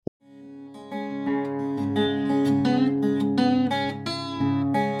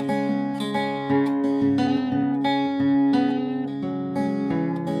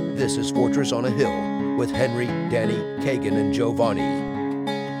This is Fortress on a Hill with Henry, Danny, Kagan, and Giovanni.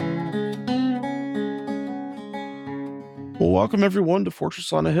 Well, welcome everyone to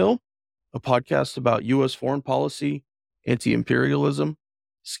Fortress on a Hill, a podcast about U.S. foreign policy, anti-imperialism,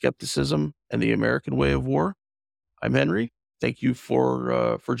 skepticism, and the American way of war. I'm Henry. Thank you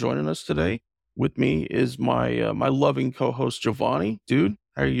for joining us today. With me is my loving co-host Giovanni. Dude,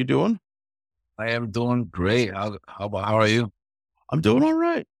 how are you doing? I am doing great. How are you? I'm doing all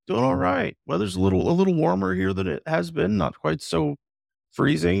right. Weather's a little warmer here than it has been. Not quite so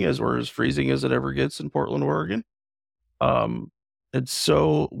freezing as freezing as it ever gets in Portland, Oregon. And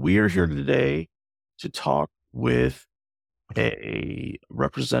so we are here today to talk with a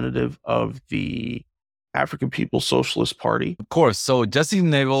representative of the African People's Socialist Party. Of course. So Jesse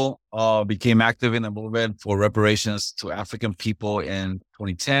Nagle became active in the movement for reparations to African people in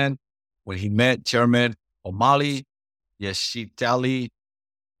 2010 when he met Chairman Omali Yeshitali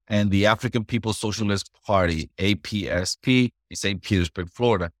and the African People's Socialist Party, APSP, in St. Petersburg,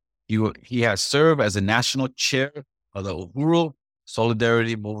 Florida. He has served as a national chair of the Uhuru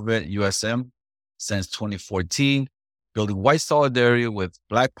Solidarity Movement, USM, since 2014, building white solidarity with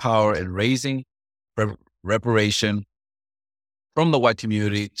Black power and raising reparation from the white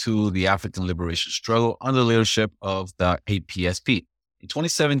community to the African liberation struggle under the leadership of the APSP. In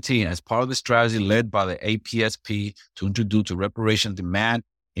 2017, as part of the strategy led by the APSP to introduce a reparation demand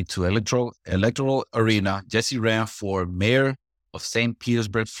into electoral arena, Jesse ran for mayor of St.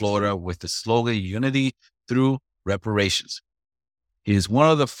 Petersburg, Florida, with the slogan "Unity through Reparations." He is one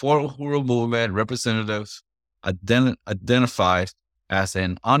of the four Uhuru movement representatives identified as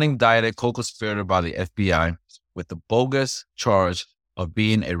an unindicted co-conspirator by the FBI with the bogus charge of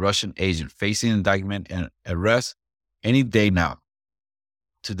being a Russian agent, facing indictment and arrest any day now.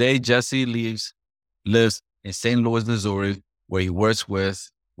 Today, Jesse lives in St. Louis, Missouri, where he works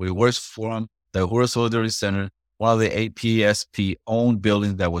from the Uhuru Solidarity Center, one of the APSP-owned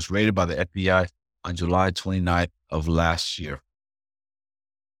buildings that was raided by the FBI on July 29th of last year.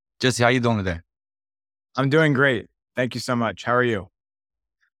 Jesse, how you doing today? I'm doing great. Thank you so much. How are you?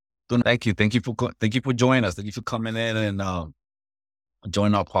 Thank you. Thank you for joining us. Thank you for coming in and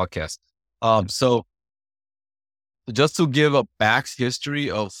joining our podcast. So just to give a back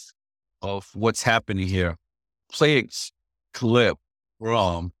history of what's happening here, play a clip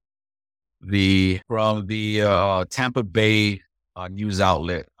from the Tampa Bay news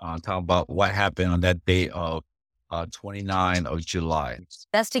outlet talking about what happened on that day of 29 of July.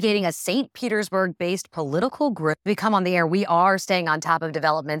 Investigating a St. Petersburg-based political group. We come on the air. We are staying on top of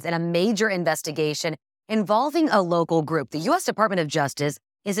developments in a major investigation involving a local group. The U.S. Department of Justice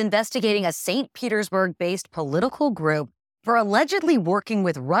is investigating a St. Petersburg-based political group for allegedly working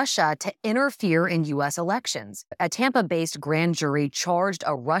with Russia to interfere in U.S. elections. A Tampa-based grand jury charged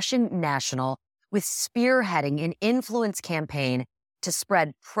a Russian national with spearheading an influence campaign to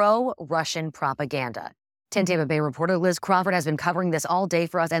spread pro-Russian propaganda. 10 Tampa Bay reporter Liz Crawford has been covering this all day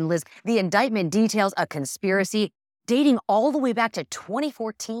for us. And Liz, the indictment details a conspiracy dating all the way back to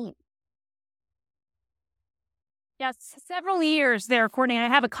 2014. Yes, several years there, Courtney. I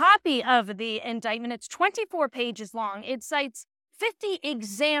have a copy of the indictment. It's 24 pages long. It cites 50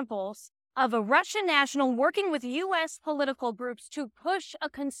 examples of a Russian national working with U.S. political groups to push a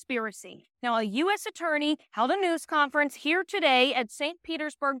conspiracy. Now, a U.S. attorney held a news conference here today at St.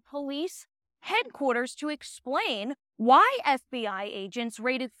 Petersburg Police headquarters to explain why FBI agents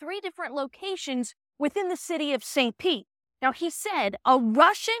raided 3 different locations within the city of St. Pete. Now, he said a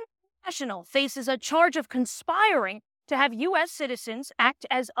Russian national faces a charge of conspiring to have U.S. citizens act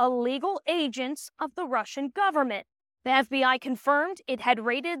as illegal agents of the Russian government. The FBI confirmed it had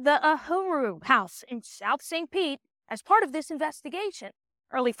raided the Uhuru House in South St. Pete as part of this investigation.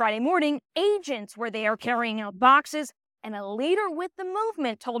 Early Friday morning, agents were there carrying out boxes, and a leader with the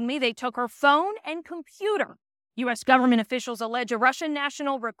movement told me they took her phone and computer. U.S. government officials allege a Russian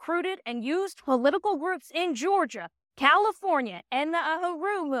national recruited and used political groups in Georgia, California, and the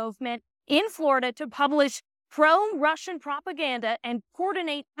Uhuru movement in Florida to publish pro-Russian propaganda and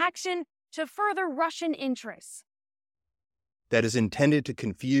coordinate action to further Russian interests. That is intended to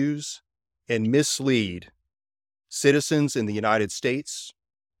confuse and mislead citizens in the United States,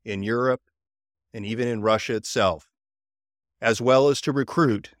 in Europe, and even in Russia itself, as well as to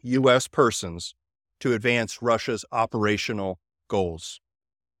recruit U.S. persons to advance Russia's operational goals.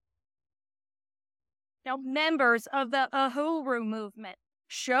 Now, members of the Uhuru movement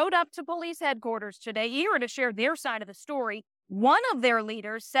showed up to police headquarters today, eager to share their side of the story. One of their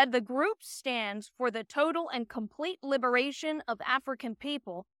leaders said the group stands for the total and complete liberation of African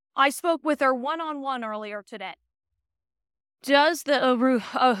people. I spoke with her one-on-one earlier today. Does the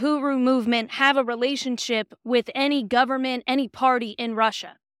Uhuru movement have a relationship with any government, any party in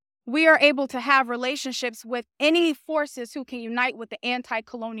Russia? We are able to have relationships with any forces who can unite with the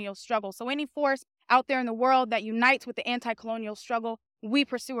anti-colonial struggle. So any force out there in the world that unites with the anti-colonial struggle, we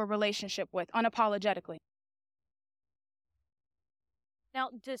pursue a relationship with unapologetically. Now,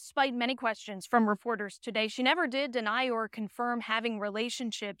 despite many questions from reporters today, she never did deny or confirm having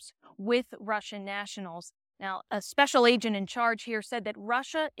relationships with Russian nationals. Now, a special agent in charge here said that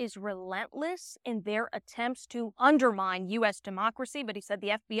Russia is relentless in their attempts to undermine U.S. democracy, but he said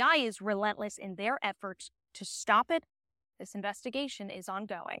the FBI is relentless in their efforts to stop it. This investigation is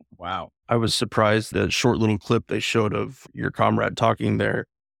ongoing. Wow. I was surprised that short little clip they showed of your comrade talking there,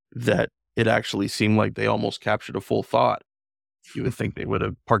 that it actually seemed like they almost captured a full thought. You would think they would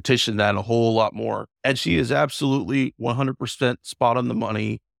have partitioned that a whole lot more. And she is absolutely 100% spot on the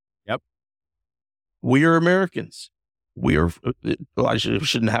money. Yep. We are Americans. I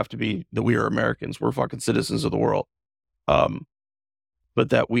shouldn't have to be that we are Americans. We're fucking citizens of the world. But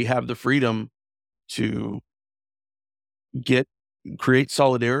that we have the freedom to create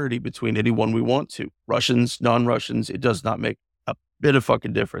solidarity between anyone we want to. Russians, non-Russians, it does not make a bit of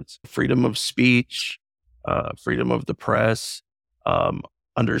fucking difference. Freedom of speech, freedom of the press,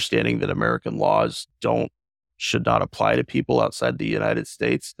 understanding that American laws should not apply to people outside the United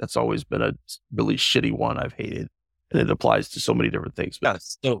States. That's always been a really shitty one I've hated. And it applies to so many different things. Yeah.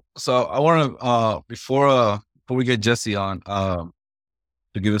 So I want to, before we get Jesse on,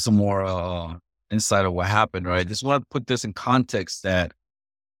 to give us some more insight of what happened, right? Just want to put this in context that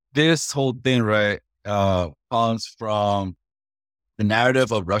this whole thing, right, comes from the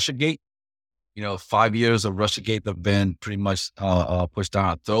narrative of Russiagate. 5 years of Russiagate have been pretty much pushed down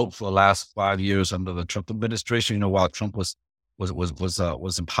our throat for the last 5 years under the Trump administration. While Trump was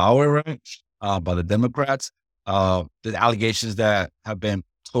in power, right, by the Democrats, the allegations that have been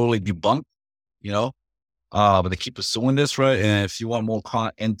totally debunked, but they keep pursuing this, right? And if you want more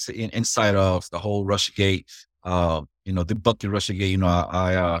insight of the whole Russiagate, debunking Russiagate,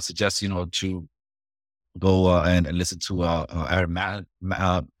 I suggest to go and listen to Aaron Mate.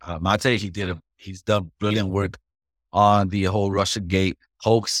 He's done brilliant work on the whole Russiagate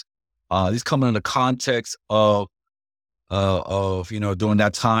hoax. These come in the context of during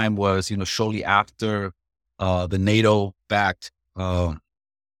that time was shortly after the NATO-backed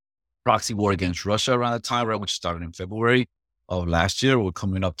proxy war against Russia around that time, right, which started in February of last year. We're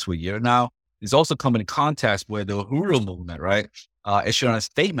coming up to a year now. It's also coming in context where the Uhuru movement, right, issued a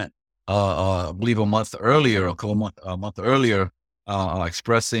statement. I believe a month earlier,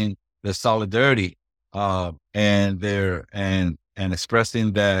 expressing their solidarity and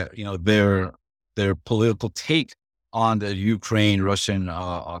expressing that their political take on the Ukraine-Russian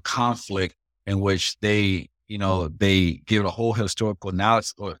conflict, in which they give a whole historical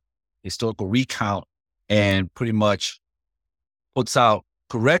analysis or historical recount, and pretty much puts out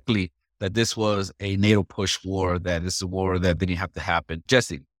correctly that this was a NATO push war, that this is a war that didn't have to happen.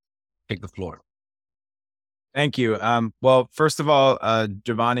 Jesse, take the floor. Thank you. Well, first of all,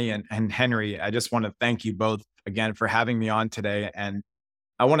 Giovanni and Henry, I just want to thank you both again for having me on today. And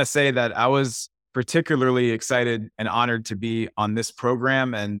I want to say that I was particularly excited and honored to be on this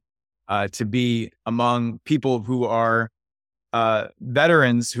program and to be among people who are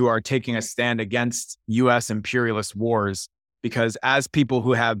veterans who are taking a stand against U.S. imperialist wars, because as people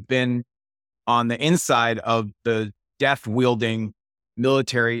who have been on the inside of the death-wielding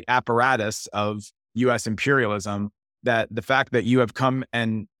military apparatus of U.S. imperialism, that the fact that you have come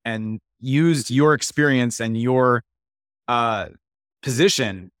and used your experience and your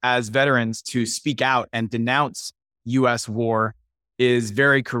position as veterans to speak out and denounce U.S. war is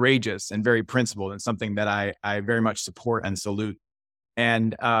very courageous and very principled, and something that I very much support and salute.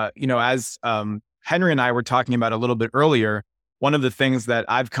 And, as Henry and I were talking about a little bit earlier, one of the things that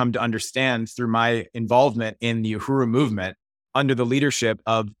I've come to understand through my involvement in the Uhuru movement under the leadership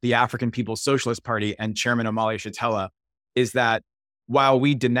of the African People's Socialist Party and Chairman Omali Yeshitela is that while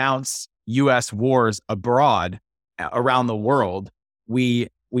we denounce U.S. wars abroad around the world, we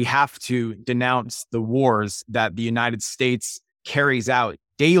have to denounce the wars that the United States carries out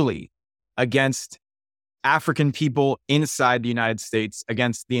daily against African people inside the United States,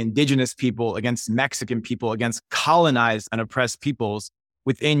 against the indigenous people, against Mexican people, against colonized and oppressed peoples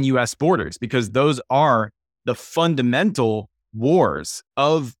within U.S. borders, because those are the fundamental wars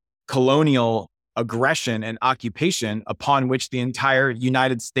of colonial aggression and occupation upon which the entire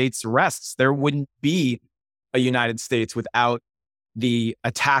United States rests. There wouldn't be a United States without the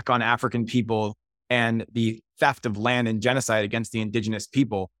attack on African people and the theft of land and genocide against the indigenous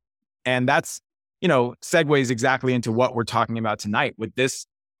people. And that's segues exactly into what we're talking about tonight with this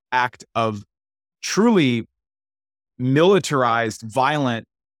act of truly militarized, violent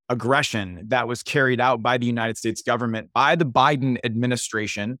aggression that was carried out by the United States government, by the Biden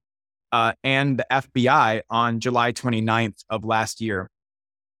administration, and the FBI on July 29th of last year.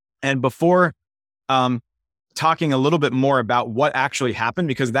 And before talking a little bit more about what actually happened,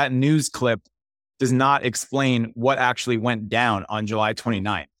 because that news clip does not explain what actually went down on July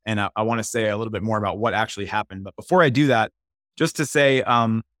 29th. And I want to say a little bit more about what actually happened. But before I do that, just to say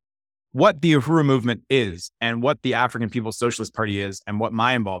what the Uhuru movement is and what the African People's Socialist Party is and what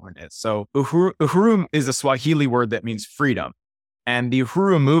my involvement is. So Uhuru is a Swahili word that means freedom. And the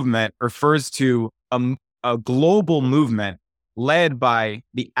Uhuru movement refers to a global movement led by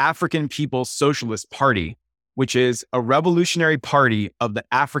the African People's Socialist Party, which is a revolutionary party of the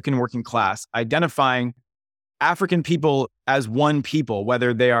African working class, identifying African people as one people,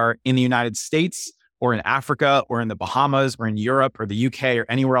 whether they are in the United States or in Africa or in the Bahamas or in Europe or the UK or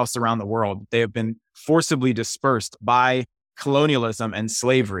anywhere else around the world. They have been forcibly dispersed by colonialism and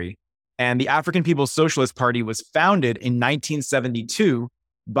slavery. And the African People's Socialist Party was founded in 1972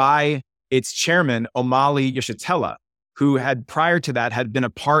 by its chairman, Omali Yeshitela, who had prior to that had been a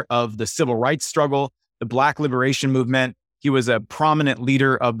part of the civil rights struggle, the Black Liberation Movement. He was a prominent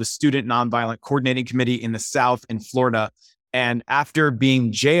leader of the Student Nonviolent Coordinating Committee in the South in Florida. And after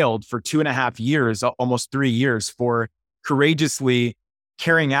being jailed for 2.5 years, almost 3 years, for courageously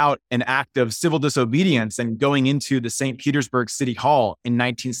carrying out an act of civil disobedience and going into the St. Petersburg City Hall in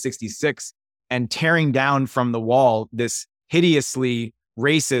 1966 and tearing down from the wall this hideously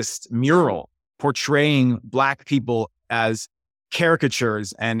racist mural portraying Black people as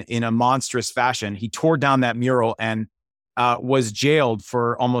caricatures and in a monstrous fashion. He tore down that mural and was jailed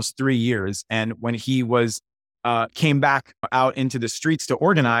for almost 3 years. And when he came back out into the streets to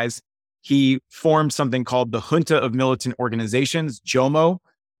organize, he formed something called the Junta of Militant Organizations, JOMO,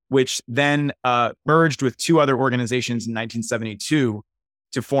 which then merged with 2 other organizations in 1972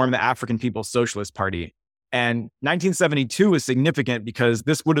 to form the African People's Socialist Party. And 1972 was significant because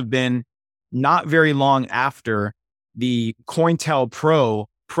this would have been not very long after the COINTELPRO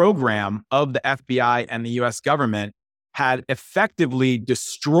program of the FBI and the US government had effectively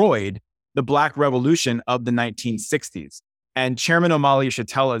destroyed the Black Revolution of the 1960s. And Chairman Omali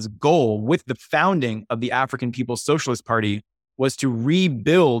Yeshitela's goal with the founding of the African People's Socialist Party was to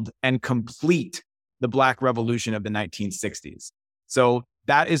rebuild and complete the Black Revolution of the 1960s. So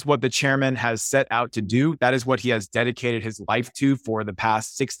that is what the chairman has set out to do. That is what he has dedicated his life to for the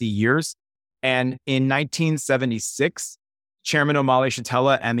past 60 years. And in 1976, Chairman Omali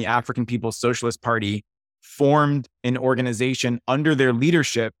Yeshitela and the African People's Socialist Party formed an organization under their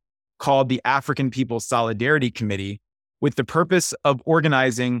leadership called the African People's Solidarity Committee, with the purpose of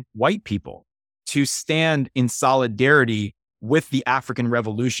organizing white people to stand in solidarity with the African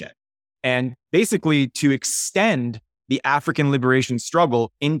Revolution and basically to extend the African liberation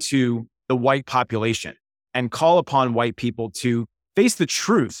struggle into the white population and call upon white people to face the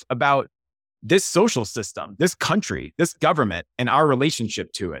truth about this social system, this country, this government, and our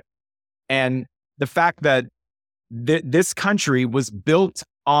relationship to it. And the fact that this country was built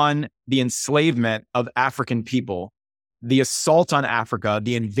on the enslavement of African people, the assault on Africa,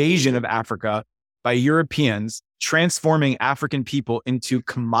 the invasion of Africa by Europeans, transforming African people into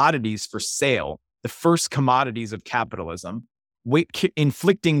commodities for sale, the first commodities of capitalism,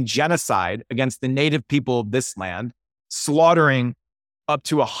 inflicting genocide against the native people of this land, slaughtering up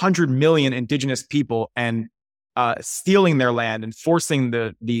to 100 million indigenous people and stealing their land and forcing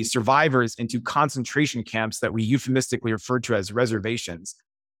the survivors into concentration camps that we euphemistically refer to as reservations,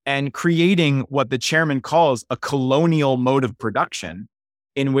 and creating what the chairman calls a colonial mode of production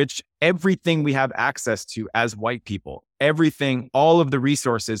in which everything we have access to as white people, everything, all of the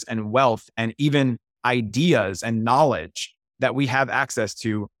resources and wealth and even ideas and knowledge that we have access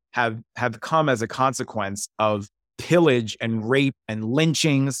to have come as a consequence of pillage and rape and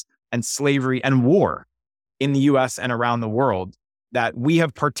lynchings and slavery and war in the US and around the world that we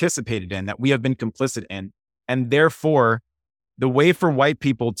have participated in, that we have been complicit in. And therefore, the way for white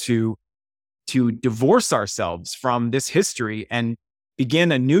people to divorce ourselves from this history and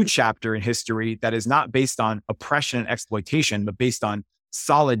begin a new chapter in history that is not based on oppression and exploitation, but based on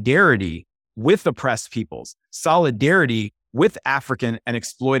solidarity with oppressed peoples, solidarity with African and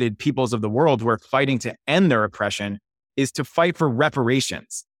exploited peoples of the world who are fighting to end their oppression, is to fight for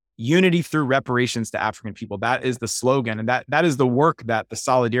reparations, unity through reparations to African people. That is the slogan. And that is the work that the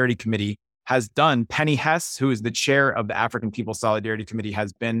Solidarity Committee has done. Penny Hess, who is the chair of the African People's Solidarity Committee,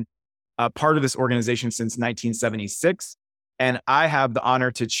 has been a part of this organization since 1976. And I have the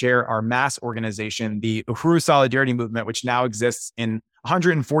honor to chair our mass organization, the Uhuru Solidarity Movement, which now exists in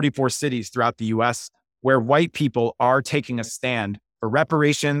 144 cities throughout the US, where white people are taking a stand for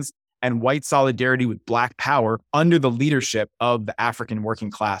reparations and white solidarity with Black power under the leadership of the African working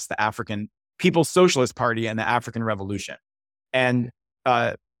class, the African People's Socialist Party, and the African Revolution. And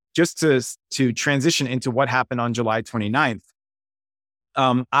just to transition into what happened on July 29th,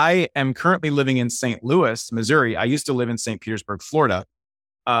 I am currently living in St. Louis, Missouri. I used to live in St. Petersburg, Florida.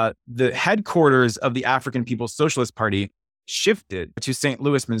 The headquarters of the African People's Socialist Party shifted to St.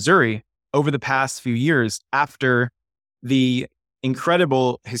 Louis, Missouri over the past few years after the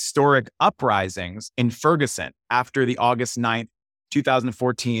incredible historic uprisings in Ferguson after the August 9th,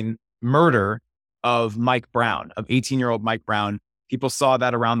 2014 murder of Mike Brown, of 18-year-old Mike Brown. People saw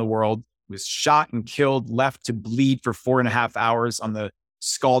that around the world. He was shot and killed, left to bleed for 4.5 hours on the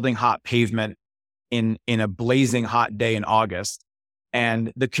scalding hot pavement in a blazing hot day in August.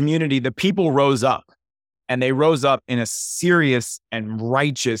 And the community, the people rose up, and they rose up in a serious and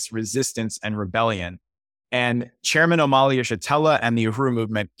righteous resistance and rebellion. And Chairman Omali Yeshitela and the Uhuru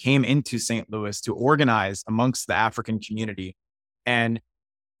movement came into St. Louis to organize amongst the African community and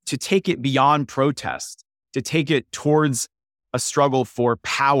to take it beyond protest, to take it towards a struggle for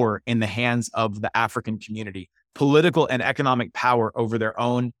power in the hands of the African community, political and economic power over their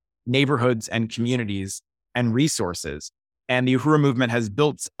own neighborhoods and communities and resources. And the Uhuru movement has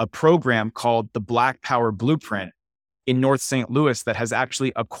built a program called the Black Power Blueprint in North St. Louis that has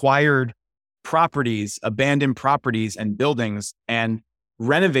actually acquired properties, abandoned properties and buildings, and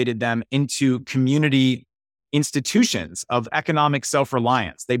renovated them into community institutions of economic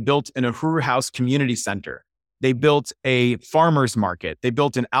self-reliance. They built an Uhuru House Community Center. They built a farmer's market. They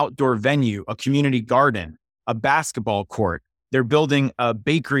built an outdoor venue, a community garden, a basketball court. They're building a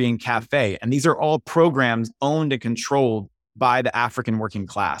bakery and cafe. And these are all programs owned and controlled by the African working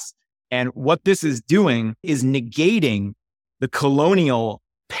class. And what this is doing is negating the colonial,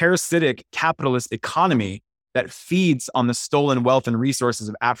 parasitic capitalist economy that feeds on the stolen wealth and resources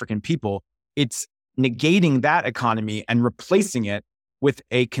of African people. It's negating that economy and replacing it with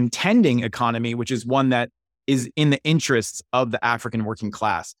a contending economy, which is one that is in the interests of the African working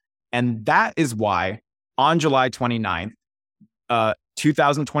class. And that is why on July 29th,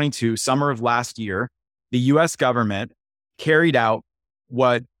 2022, summer of last year, the US government carried out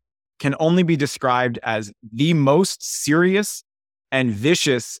what can only be described as the most serious and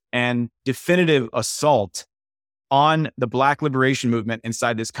vicious and definitive assault on the Black liberation movement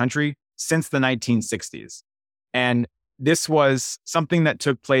inside this country since the 1960s. And this was something that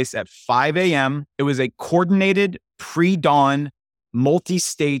took place at 5 a.m. It was a coordinated pre-dawn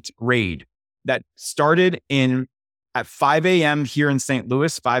multi-state raid that started at 5 a.m. here in St.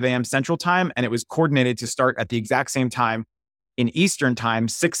 Louis, 5 a.m. Central Time, and it was coordinated to start at the exact same time in Eastern Time,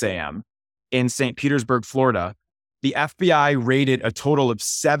 6 a.m. in St. Petersburg, Florida. The FBI raided a total of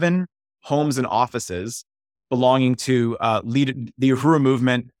 7 homes and offices belonging to the Uhuru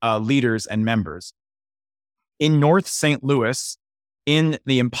movement leaders and members. In North St. Louis, in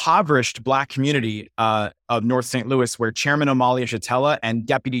the impoverished Black community of North St. Louis, where Chairman Omali Yeshitela and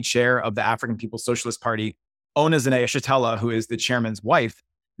Deputy Chair of the African People's Socialist Party, Onezene Yeshitela, who is the chairman's wife,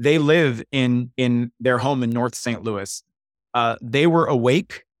 they live in their home in North St. Louis. They were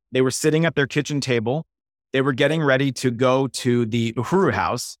awake. They were sitting at their kitchen table. They were getting ready to go to the Uhuru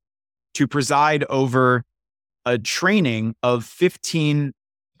House to preside over a training of 15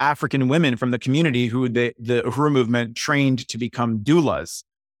 African women from the community who the Uhuru movement trained to become doulas,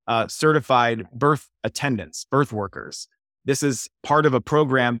 certified birth attendants, birth workers. This is part of a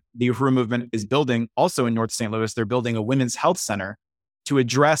program the Uhuru movement is building also in North St. Louis. They're building a women's health center to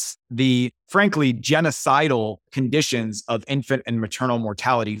address the, frankly, genocidal conditions of infant and maternal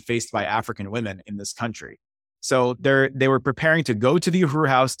mortality faced by African women in this country. So they were preparing to go to the Uhuru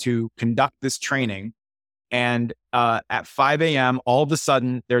House to conduct this training. And at 5 a.m., all of a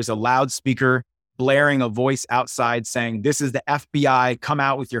sudden, there's a loudspeaker blaring a voice outside saying, "This is the FBI. Come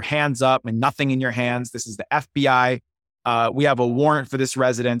out with your hands up and nothing in your hands. This is the FBI. We have a warrant for this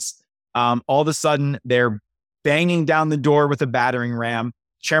residence." All of a sudden, they're banging down the door with a battering ram.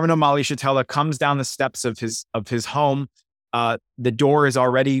 Chairman Omali Yeshitela comes down the steps of his home. The door is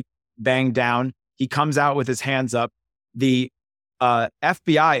already banged down. He comes out with his hands up. The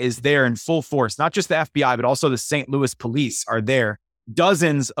FBI is there in full force. Not just the FBI, but also the St. Louis police are there.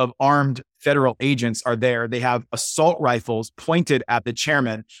 Dozens of armed federal agents are there. They have assault rifles pointed at the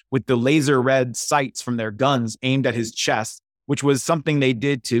chairman with the laser red sights from their guns aimed at his chest, which was something they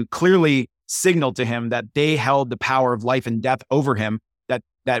did to clearly signal to him that they held the power of life and death over him,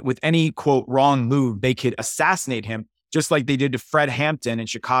 that with any, quote, wrong move, they could assassinate him just like they did to Fred Hampton in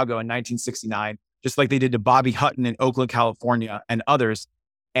Chicago in 1969, just like they did to Bobby Hutton in Oakland, California, and others.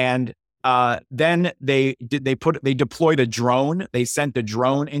 And then they deployed a drone. They sent a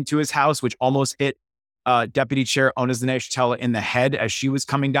drone into his house, which almost hit Deputy Chair Ona Zaneshitela in the head as she was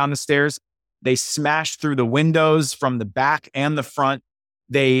coming down the stairs. They smashed through the windows from the back and the front.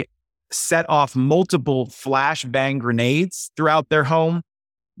 They set off multiple flashbang grenades throughout their home.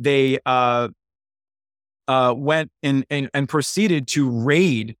 They went in and proceeded to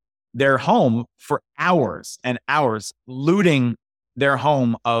raid their home for hours and hours, looting their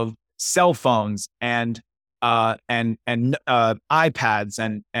home of cell phones and iPads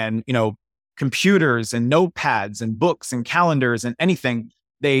and computers and notepads and books and calendars and anything.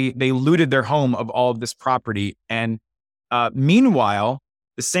 They looted their home of all of this property. And meanwhile,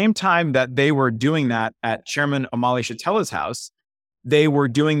 the same time that they were doing that at Chairman Omali Yeshitela's house, they were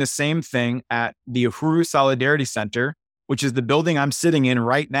doing the same thing at the Uhuru Solidarity Center, which is the building I'm sitting in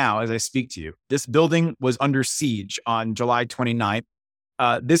right now as I speak to you. This building was under siege on July 29th.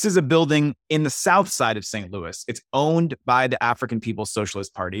 This is a building in the south side of St. Louis. It's owned by the African People's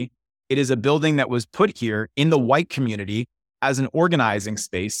Socialist Party. It is a building that was put here in the white community as an organizing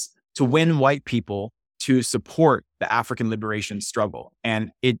space to win white people to support the African liberation struggle.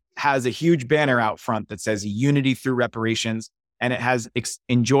 And it has a huge banner out front that says unity through reparations. And it has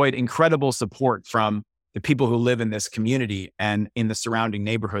enjoyed incredible support from the people who live in this community and in the surrounding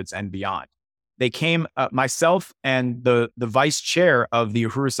neighborhoods and beyond. They came, myself and the vice chair of the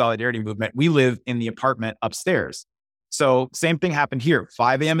Uhuru Solidarity Movement, we live in the apartment upstairs. So same thing happened here,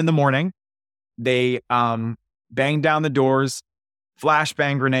 5 a.m. in the morning. They banged down the doors,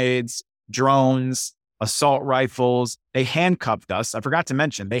 flashbang grenades, drones, assault rifles. They handcuffed us. I forgot to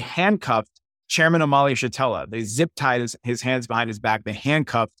mention, they handcuffed Chairman Omali Yeshitela. They zip tied his hands behind his back. They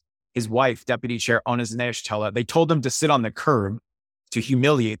handcuffed his wife, Deputy Chair Ona Zaneshitela. They told them to sit on the curb to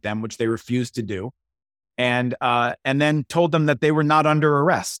humiliate them, which they refused to do. And then told them that they were not under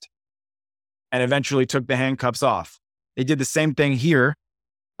arrest and eventually took the handcuffs off. They did the same thing here.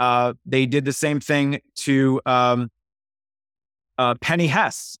 They did the same thing to Penny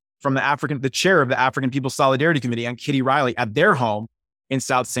Hess from the chair of the African People's Solidarity Committee, and Kitty Riley at their home in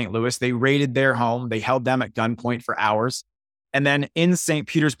South St. Louis. They raided their home. They held them at gunpoint for hours. And then in St.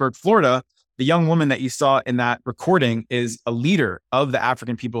 Petersburg, Florida, the young woman that you saw in that recording is a leader of the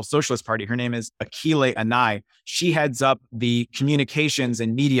African People's Socialist Party. Her name is Akile Anai. She heads up the communications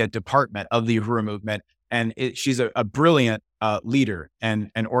and media department of the Uhuru movement. And she's a brilliant leader and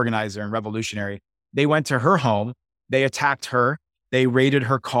organizer and revolutionary. They went to her home. They attacked her. They raided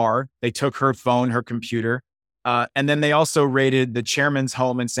her car. They took her phone, her computer. And then they also raided the chairman's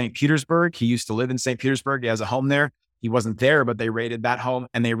home in St. Petersburg. He used to live in St. Petersburg. He has a home there. He wasn't there, but they raided that home.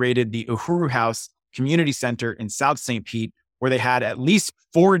 And they raided the Uhuru House Community Center in South St. Pete, where they had at least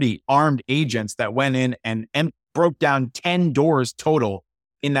 40 armed agents that went in and broke down 10 doors total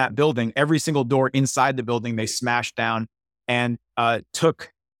in that building. Every single door inside the building, they smashed down and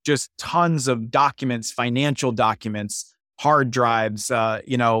took just tons of documents, financial documents, hard drives,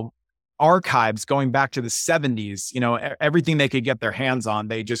 archives going back to the 70s, everything they could get their hands on,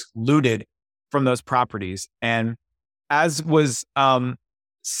 they just looted from those properties. And as was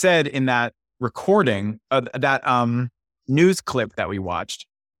said in that recording, that news clip that we watched,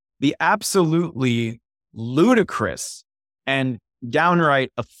 the absolutely ludicrous and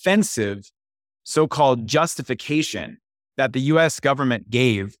downright offensive so-called justification that the U.S. government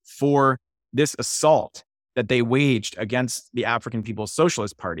gave for this assault that they waged against the African People's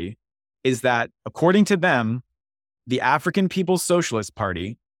Socialist Party is that, according to them, the African People's Socialist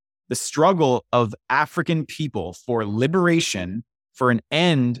Party, the struggle of African people for liberation, for an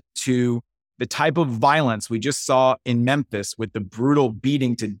end to the type of violence we just saw in Memphis with the brutal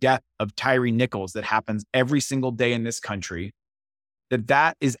beating to death of Tyree Nichols that happens every single day in this country,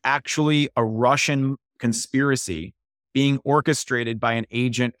 that is actually a Russian conspiracy being orchestrated by an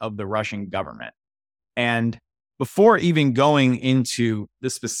agent of the Russian government. And before even going into the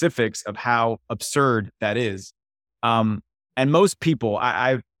specifics of how absurd that is, and most people,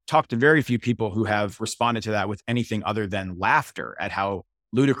 I've talked to very few people who have responded to that with anything other than laughter at how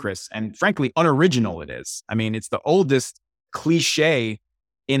ludicrous and frankly unoriginal it is. I mean, it's the oldest cliche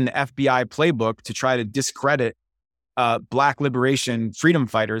in the FBI playbook to try to discredit Black liberation freedom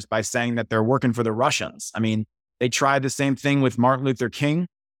fighters by saying that they're working for the Russians. I mean, they tried the same thing with Martin Luther King.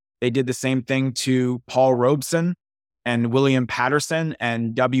 They did the same thing to Paul Robeson and William Patterson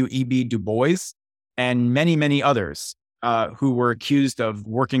and W.E.B. Du Bois and many, many others who were accused of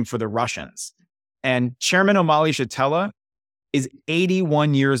working for the Russians. And Chairman Omali Yeshitela is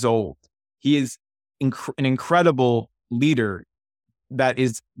 81 years old. He is an incredible leader that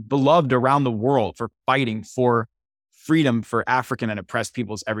is beloved around the world for fighting for freedom for African and oppressed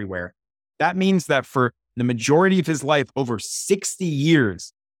peoples everywhere. That means that for the majority of his life, over 60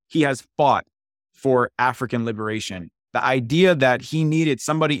 years, he has fought for African liberation. The idea that he needed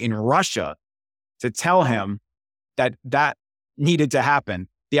somebody in Russia to tell him that that needed to happen,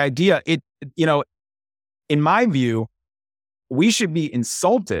 the idea, in my view, we should be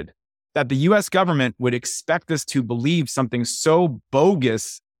insulted that the US government would expect us to believe something so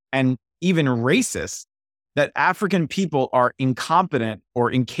bogus and even racist, that African people are incompetent or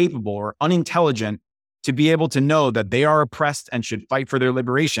incapable or unintelligent to be able to know that they are oppressed and should fight for their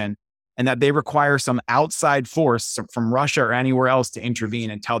liberation, and that they require some outside force from Russia or anywhere else to intervene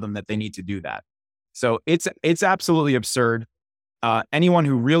and tell them that they need to do that. So it's absolutely absurd. Anyone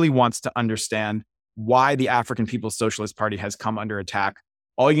who really wants to understand why the African People's Socialist Party has come under attack,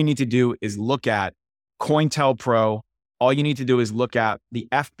 all you need to do is look at COINTELPRO. All you need to do is look at the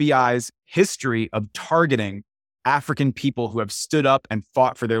FBI's history of targeting African people who have stood up and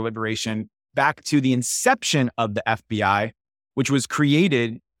fought for their liberation back to the inception of the FBI, which was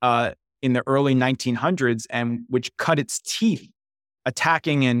created in the early 1900s and which cut its teeth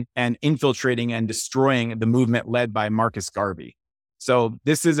attacking and infiltrating and destroying the movement led by Marcus Garvey. So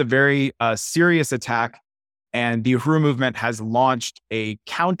this is a very serious attack. And the Uhuru movement has launched a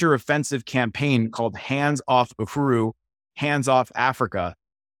counteroffensive campaign called Hands Off Uhuru, Hands Off Africa,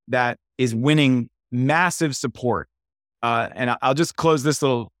 that is winning massive support. And I'll just close this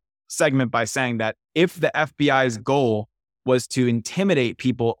little segment by saying that if the FBI's goal was to intimidate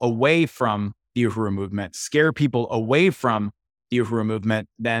people away from the Uhuru movement, scare people away from the Uhuru movement,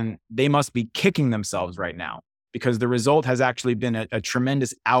 then they must be kicking themselves right now, because the result has actually been a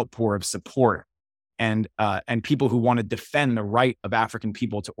tremendous outpour of support and people who want to defend the right of African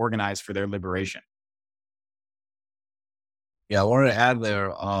people to organize for their liberation. Yeah, I wanted to add there,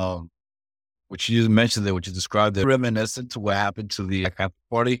 what you just mentioned there, what you described there, reminiscent to what happened to the Black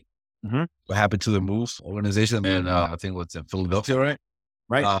Party, what happened to the MOVE organization, and I think what's in Philadelphia, right?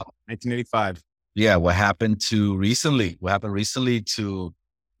 Right, 1985. Yeah, what happened recently to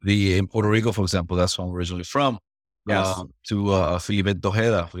in Puerto Rico, for example, that's where I'm originally from. Yes. To Filiberto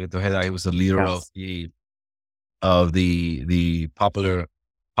Ojeda. Filiberto Ojeda, he was the leader of the popular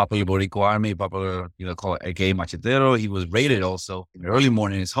Boricua army, call it aka Machetero. He was raided also in the early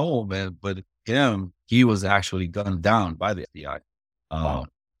morning in his home, but he was actually gunned down by the FBI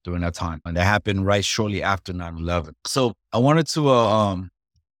during that time. And that happened right shortly after 9/11. So I wanted to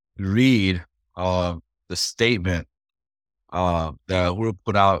read the statement that Uhuru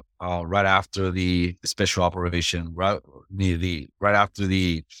put out right after the special operation, right after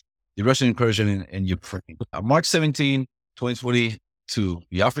the Russian incursion in Ukraine. On March 17, 2022,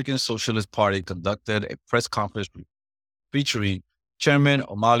 the African Socialist Party conducted a press conference featuring Chairman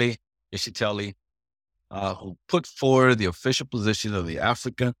Omali Yeshitela, who put forward the official position of the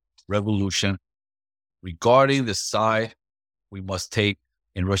African Revolution regarding the side we must take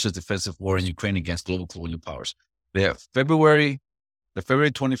in Russia's defensive war in Ukraine against global colonial powers. The February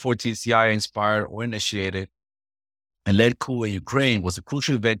 2014 CIA-inspired or initiated and led coup in Ukraine was a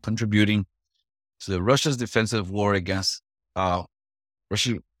crucial event contributing to the Russia's defensive war against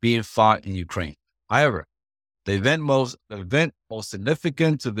Russia being fought in Ukraine. However, the event most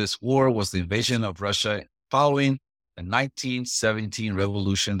significant to this war was the invasion of Russia following the 1917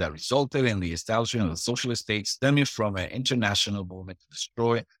 revolution that resulted in the establishment of the socialist state, stemming from an international movement to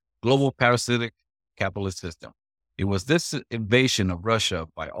destroy global parasitic capitalist system. It was this invasion of Russia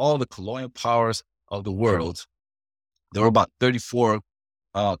by all the colonial powers of the world. There were about 34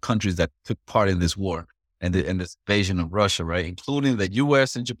 countries that took part in this war and in this invasion of Russia, right, including the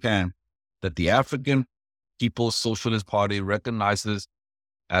U.S. and Japan, that the African People's Socialist Party recognizes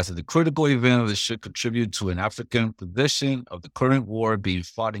as the critical event that should contribute to an African position of the current war being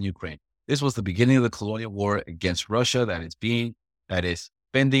fought in Ukraine. This was the beginning of the colonial war against Russia that is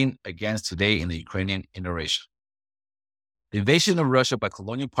pending against today in the Ukrainian invasion. The invasion of Russia by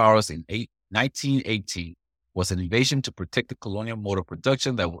colonial powers in 1918 was an invasion to protect the colonial mode of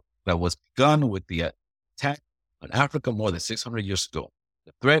production that was begun with the attack on Africa more than 600 years ago.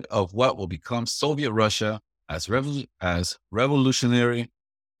 The threat of what will become Soviet Russia as revolutionary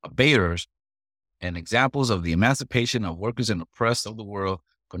abaters and examples of the emancipation of workers and oppressed of the world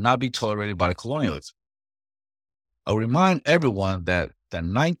could not be tolerated by the colonialists. I'll remind everyone that the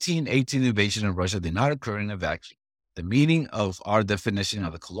 1918 invasion of Russia did not occur in a vacuum. The meaning of our definition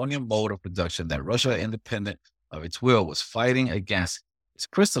of the colonial mode of production that Russia, independent of its will, was fighting against is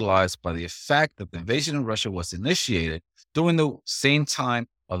crystallized by the fact that the invasion of Russia was initiated during the same time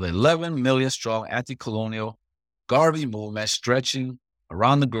of the 11 million strong anti-colonial Garvey movement stretching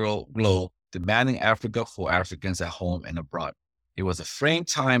around the globe, demanding Africa for Africans at home and abroad. It was a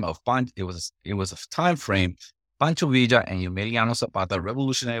time frame Pancho Villa and Emiliano Zapata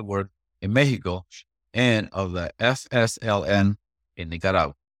revolutionary work in Mexico and of the FSLN in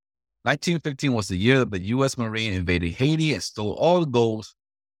Nicaragua. 1915 was the year that the U.S. Marine invaded Haiti and stole all the gold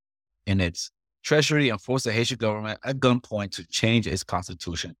in its treasury and forced the Haitian government at gunpoint to change its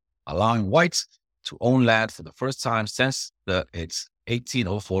constitution, allowing whites to own land for the first time since its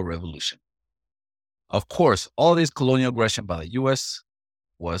 1804 revolution. Of course, all this colonial aggression by the U.S.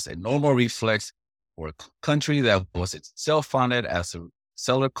 was a normal reflex for a country that was itself founded as a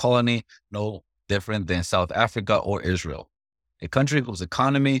settler colony, no different than South Africa or Israel. A country whose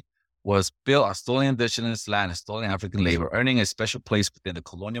economy was built on stolen indigenous land and stolen African labor, earning a special place within the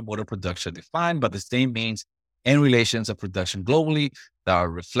colonial mode of production defined by the same means and relations of production globally that are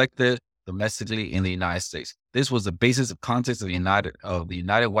reflected domestically in the United States. This was the basis of context of the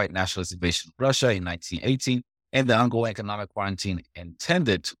United White Nationalist invasion of Russia in 1918 and the ongoing economic quarantine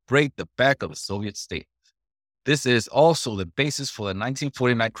intended to break the back of the Soviet state. This is also the basis for the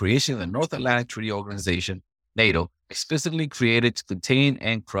 1949 creation of the North Atlantic Treaty Organization, NATO, explicitly created to contain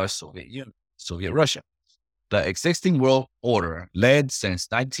and crush Soviet Russia. The existing world order, led since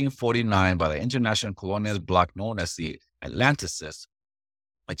 1949 by the international colonialist bloc known as the Atlanticists,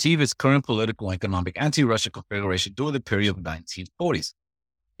 achieved its current political and economic anti-Russia configuration during the period of the 1940s.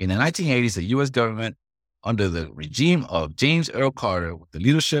 In the 1980s, the U.S. government, under the regime of James Earl Carter, with the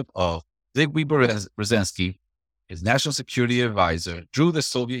leadership of Zygmunt Brzezinski, his national security advisor, drew the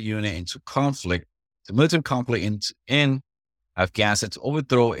Soviet Union into military conflict in Afghanistan to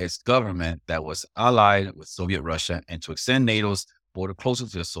overthrow its government that was allied with Soviet Russia and to extend NATO's border closer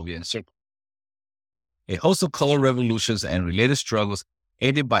to the Soviet encirclement. A host of color revolutions and related struggles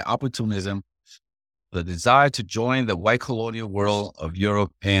aided by opportunism, the desire to join the white colonial world of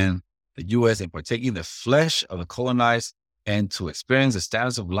Europe and the U.S. in partaking the flesh of the colonized and to experience the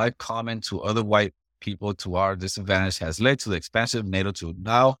status of life common to other white people to our disadvantage has led to the expansion of NATO to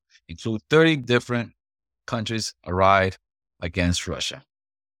now include 30 different countries allied against Russia.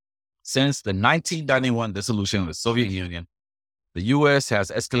 Since the 1991 dissolution of the Soviet Union, the U.S.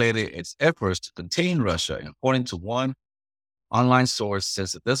 has escalated its efforts to contain Russia. According to one online source,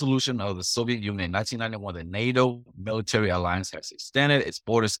 since the dissolution of the Soviet Union in 1991, the NATO military alliance has extended its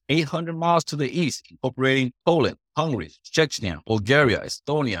borders 800 miles to the east, incorporating Poland, Hungary, Chechnya, Bulgaria,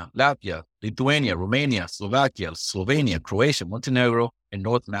 Estonia, Latvia, Lithuania, Romania, Slovakia, Slovenia, Croatia, Montenegro, and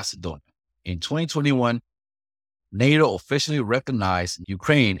North Macedonia. In 2021, NATO officially recognized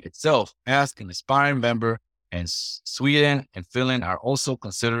Ukraine itself as an aspiring member, and Sweden and Finland are also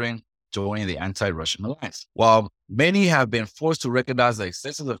considering joining the anti-Russian alliance. While many have been forced to recognize the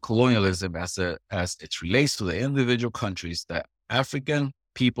existence of colonialism as it relates to the individual countries, the African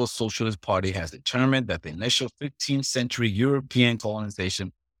People's Socialist Party has determined that the initial 15th century European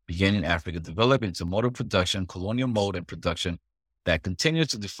colonization began in Africa developed into mode of production, colonial mode and production that continues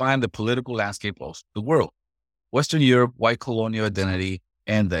to define the political landscape of the world. Western Europe, white colonial identity,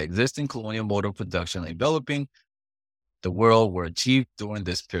 and the existing colonial mode of production enveloping the world were achieved during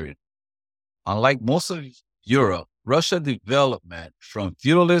this period. Unlike most of Europe, Russia's development from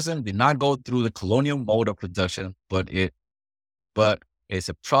feudalism did not go through the colonial mode of production, but it's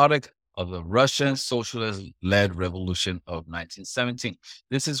a product of the Russian socialist-led revolution of 1917.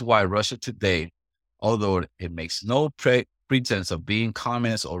 This is why Russia today, although it makes no pretense of being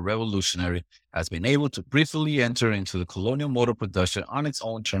communist or revolutionary, has been able to briefly enter into the colonial mode of production on its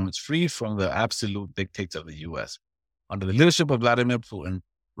own terms, free from the absolute dictates of the U.S. Under the leadership of Vladimir Putin,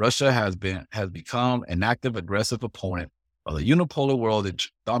 Russia has become an active, aggressive opponent of the unipolar world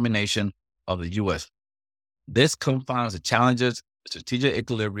domination of the U.S. This confounds the challenges, strategic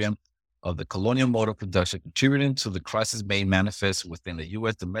equilibrium of the colonial mode of production, contributing to the crisis made manifest within the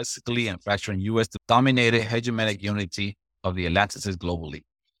U.S. domestically and fracturing U.S.-dominated hegemonic unity of the Atlanticists globally.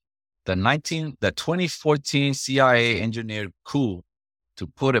 The 2014 CIA engineered coup to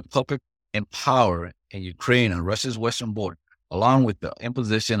put a puppet in power in Ukraine and Russia's western border, along with the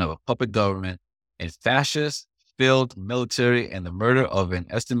imposition of a puppet government and fascist-filled military and the murder of an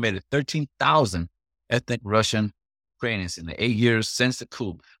estimated 13,000 ethnic Russian Ukrainians in the 8 years since the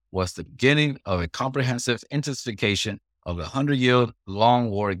coup, was the beginning of a comprehensive intensification of the 100-year-long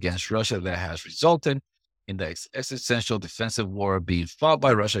war against Russia that has resulted in the existential defensive war being fought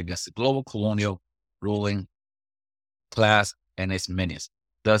by Russia against the global colonial ruling class and its minions.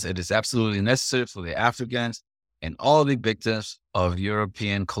 Thus, it is absolutely necessary for the Africans and all the victims of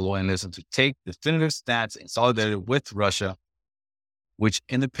European colonialism to take definitive stance in solidarity with Russia, which,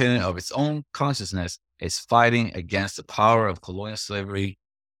 independent of its own consciousness, is fighting against the power of colonial slavery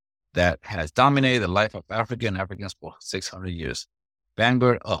that has dominated the life of Africa and Africans for 600 years.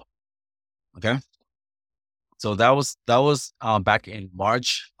 Vanguard up. Okay. So that was back in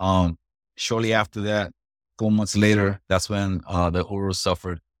March. Shortly after that, 4 months later, that's when the Uhuru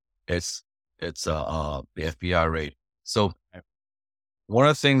suffered its the FBI raid. So one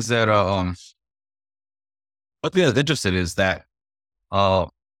of the things that one thing that's interesting is that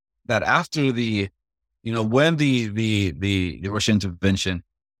that after when the Russian intervention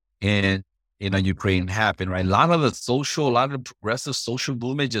in Ukraine happened, right? A lot of the progressive social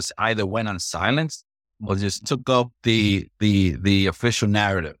movement just either went on silence or just took up the official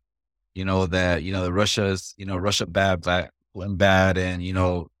narrative. That Russia went bad, and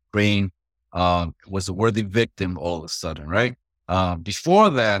Ukraine was a worthy victim all of a sudden, right? Before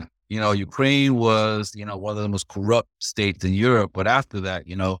that, Ukraine was one of the most corrupt states in Europe, but after that,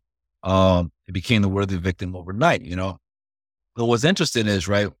 it became the worthy victim overnight. But what's interesting is,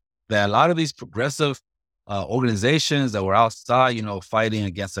 right, that a lot of these progressive organizations that were outside, fighting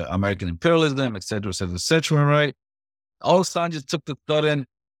against American imperialism, et cetera, right, all of a sudden just took the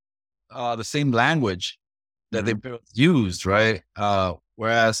same language that the imperialists used, right?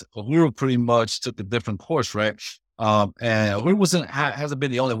 Whereas Uhuru pretty much took a different course, right? And Uhuru hasn't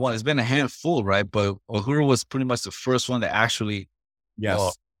been the only one. It's been a handful, right? But Uhuru was pretty much the first one that actually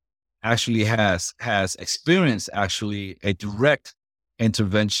has experienced a direct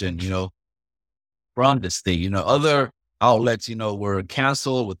intervention, from the state. Other outlets, were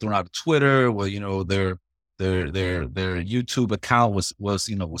canceled, were thrown out of Twitter, where, their YouTube account was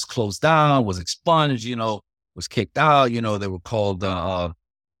closed down, was expunged, was kicked out. They were called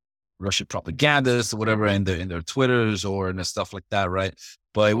Russian propagandists or whatever in their Twitters or and stuff like that, right?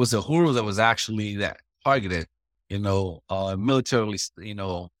 But it was Uhuru that was actually that targeted, militarily,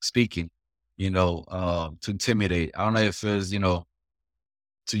 speaking, to intimidate. I don't know if it's,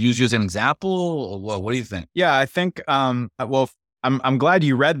 to use you as an example, or what? What do you think? Yeah, I think. Well, I'm glad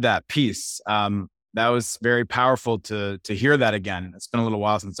you read that piece. That was very powerful to hear that again. It's been a little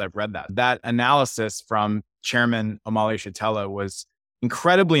while since I've read that. That analysis from Chairman Omali Yeshitela was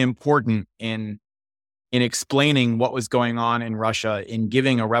incredibly important in explaining what was going on in Russia, in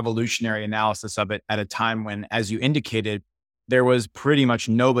giving a revolutionary analysis of it at a time when, as you indicated, there was pretty much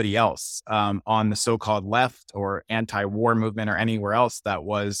nobody else on the so-called left or anti-war movement or anywhere else that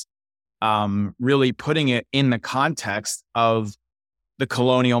was really putting it in the context of the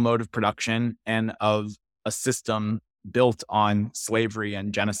colonial mode of production and of a system built on slavery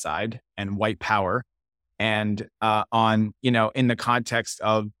and genocide and white power, and in the context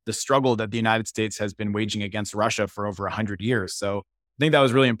of the struggle that the United States has been waging against Russia for over 100 years. So I think that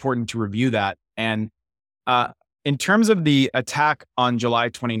was really important to review that. And in terms of the attack on July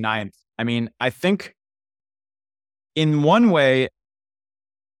 29th, I think in one way,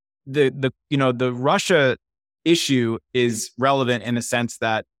 the Russia issue is relevant in the sense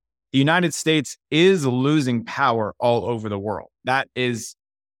that the United States is losing power all over the world. That is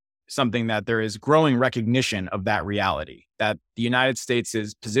something that there is growing recognition of, that reality, that the United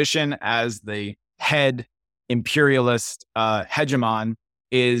States' position as the head imperialist hegemon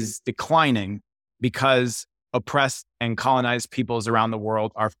is declining because oppressed and colonized peoples around the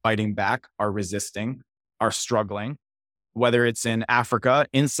world are fighting back, are resisting, are struggling. Whether it's in Africa,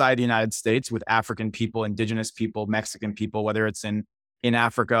 inside the United States with African people, indigenous people, Mexican people, whether it's in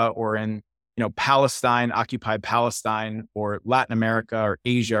Africa or in, Palestine, occupied Palestine, or Latin America or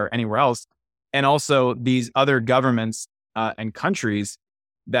Asia or anywhere else. And also these other governments and countries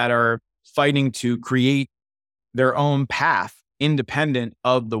that are fighting to create their own path independent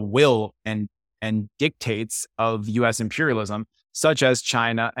of the will and dictates of US imperialism, such as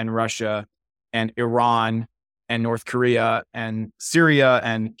China and Russia and Iran and North Korea and Syria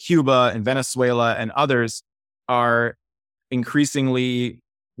and Cuba and Venezuela and others are increasingly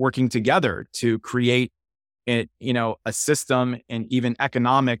working together to create a system and even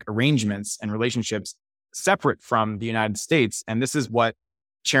economic arrangements and relationships separate from the United States. And this is what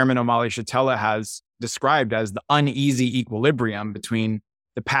Chairman Omali Yeshitela has described as the uneasy equilibrium between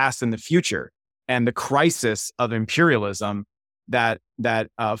the past and the future, and the crisis of imperialism that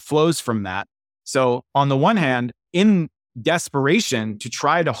flows from that. So on the one hand, in desperation to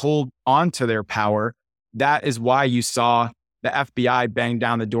try to hold on to their power, that is why you saw the FBI bang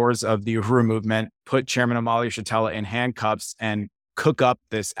down the doors of the Uhuru movement, put Chairman Omali Yeshitela in handcuffs, and cook up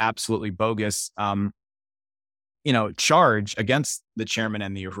this absolutely bogus, charge against the chairman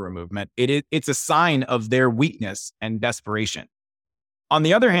and the Uhuru movement. It's a sign of their weakness and desperation. On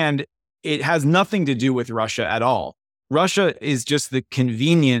the other hand, it has nothing to do with Russia at all. Russia is just the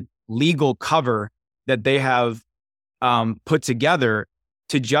convenient legal cover that they have put together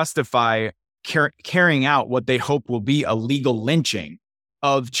to justify carrying out what they hope will be a legal lynching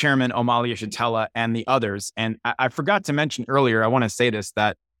of Chairman Omali Yeshitela and the others. And I forgot to mention earlier, I want to say this,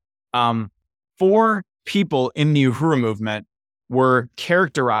 that 4 people in the Uhuru movement were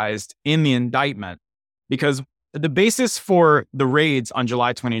characterized in the indictment, because the basis for the raids on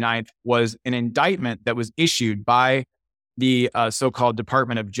July 29th was an indictment that was issued by the so-called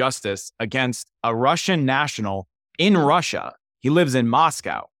Department of Justice against a Russian national in Russia. He lives in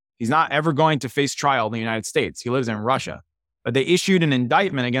Moscow. He's not ever going to face trial in the United States. He lives in Russia. But they issued an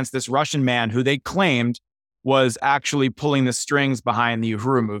indictment against this Russian man who they claimed was actually pulling the strings behind the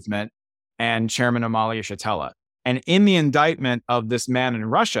Uhuru movement and Chairman Omali Yeshitela. And in the indictment of this man in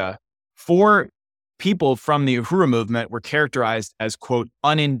Russia, 4 people from the Uhuru movement were characterized as, quote,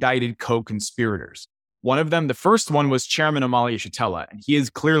 unindicted co-conspirators. One of them, the first one, was Chairman Omali Yeshitela, and he is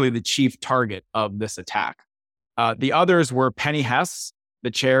clearly the chief target of this attack. The others were Penny Hess, the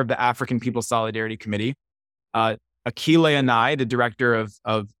chair of the African People's Solidarity Committee, Akile Anai, the director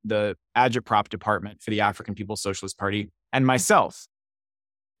of the Agitprop department for the African People's Socialist Party, and myself.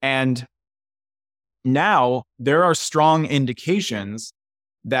 And now there are strong indications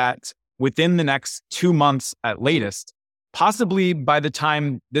that within the next 2 months at latest, possibly by the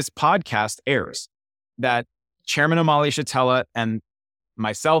time this podcast airs, that Chairman Omali Yeshitela and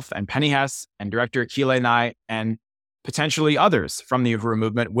myself and Penny Hess and Director Akile Anai and potentially others from the Uhuru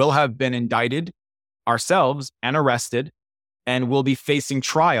movement will have been indicted ourselves and arrested, and will be facing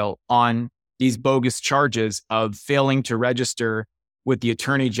trial on these bogus charges of failing to register with the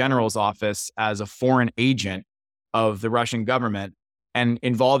Attorney General's office as a foreign agent of the Russian government, and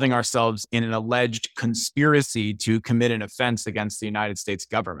involving ourselves in an alleged conspiracy to commit an offense against the United States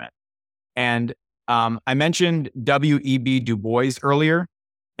government. And I mentioned W.E.B. Du Bois earlier.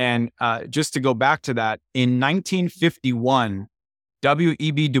 And just to go back to that, in 1951,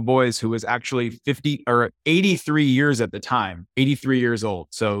 W.E.B. Du Bois, who was actually 83 years at the time, 83 years old.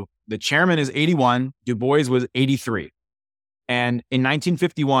 So the chairman is 81, Du Bois was 83. And in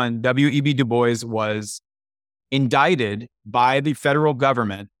 1951, W.E.B. Du Bois was indicted by the federal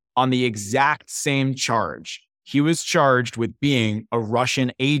government on the exact same charge. He was charged with being a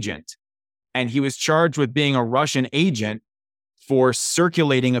Russian agent. And he was charged with being a Russian agent for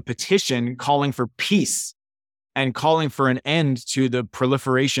circulating a petition calling for peace and calling for an end to the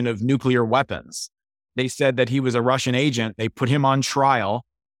proliferation of nuclear weapons. They said that he was a Russian agent. They put him on trial.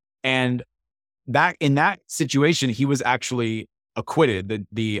 And that in that situation, he was actually acquitted.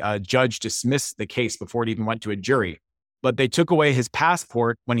 The judge dismissed the case before it even went to a jury. But they took away his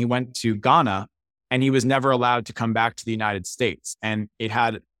passport when he went to Ghana, and he was never allowed to come back to the United States. And it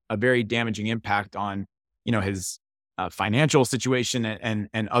had a very damaging impact on, his financial situation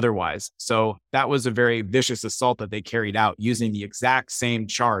and otherwise. So that was a very vicious assault that they carried out using the exact same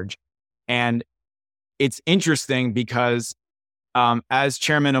charge. And it's interesting because, as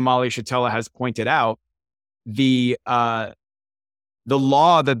Chairman Omali Yeshitela has pointed out, the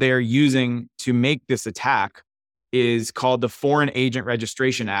law that they are using to make this attack is called the Foreign Agent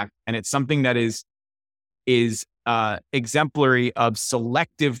Registration Act, and it's something that is exemplary of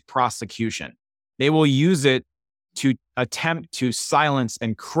selective prosecution. They will use it to attempt to silence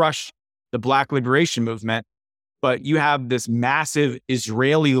and crush the Black Liberation Movement, but you have this massive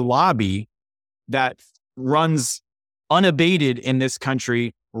Israeli lobby that runs unabated in this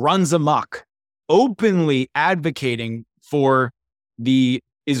country, runs amok, openly advocating for the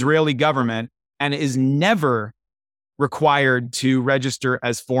Israeli government, and is never required to register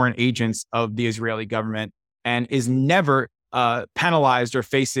as foreign agents of the Israeli government, and is never penalized or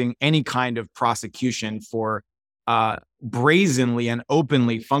facing any kind of prosecution for brazenly and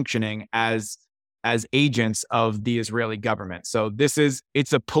openly functioning as agents of the Israeli government. So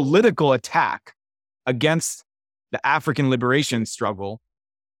it's a political attack against the African liberation struggle,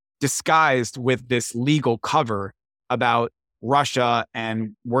 disguised with this legal cover about Russia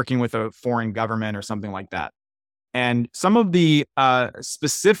and working with a foreign government or something like that. And some of the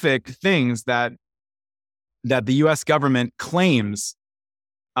specific things that the U.S. government claims,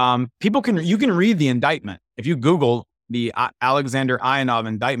 you can read the indictment. If you Google the Alexander Ionov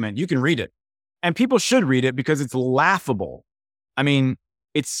indictment, you can read it. And people should read it because it's laughable. I mean,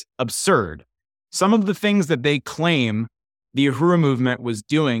 it's absurd. Some of the things that they claim the Uhuru movement was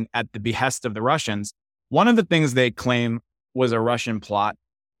doing at the behest of the Russians, one of the things they claim was a Russian plot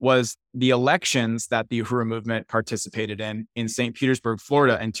was the elections that the Uhuru movement participated in St. Petersburg,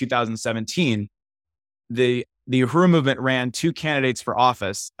 Florida in 2017. The the Uhuru movement ran 2 candidates for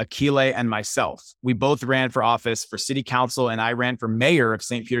office, Akile and myself. We both ran for office for city council, and I ran for mayor of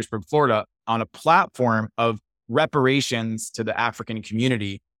St. Petersburg, Florida, on a platform of reparations to the African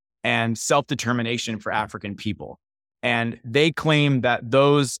community and self-determination for African people. And they claimed that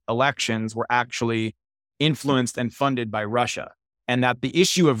those elections were actually influenced and funded by Russia, and that the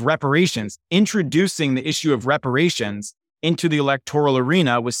issue of reparations, introducing the issue of reparations into the electoral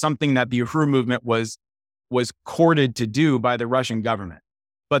arena, was something that the Uhuru movement was courted to do by the Russian government.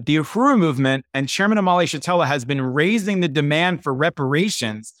 But the Uhuru movement and Chairman Omali Yeshitela has been raising the demand for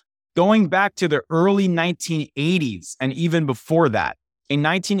reparations going back to the early 1980s and even before that. In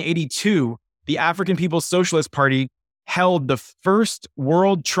 1982, the African People's Socialist Party held the first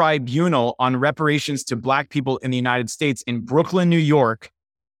World Tribunal on reparations to Black people in the United States in Brooklyn, New York.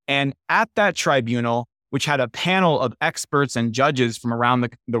 And at that tribunal, which had a panel of experts and judges from around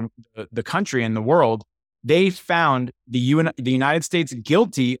the country and the world, they found the United States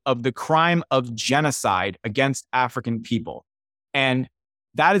guilty of the crime of genocide against African people. And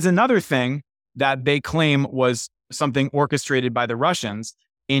that is another thing that they claim was something orchestrated by the Russians.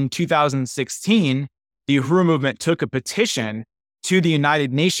 In 2016, the Uhuru movement took a petition to the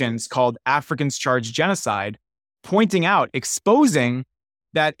United Nations called Africans Charged Genocide, pointing out, exposing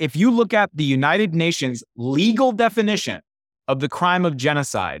that if you look at the United Nations legal definition of the crime of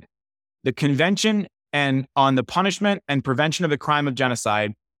genocide, the Convention and on the punishment and prevention of the crime of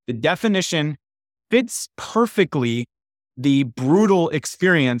genocide, the definition fits perfectly the brutal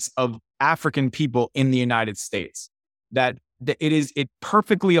experience of African people in the United States. That it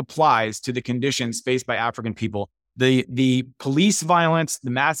perfectly applies to the conditions faced by African people. The police violence, the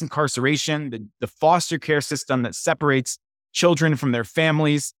mass incarceration, the foster care system that separates children from their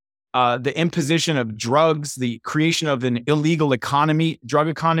families, the imposition of drugs, the creation of an illegal drug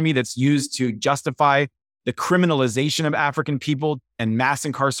economy that's used to justify the criminalization of African people and mass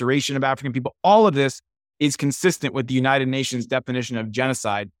incarceration of African people. All of this is consistent with the United Nations definition of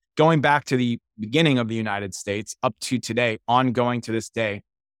genocide, going back to the beginning of the United States up to today, ongoing to this day.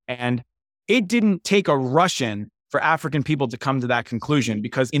 And it didn't take a Russian for African people to come to that conclusion,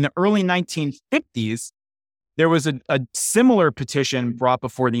 because in the early 1950s, there was a similar petition brought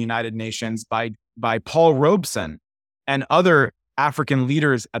before the United Nations by Paul Robeson and other African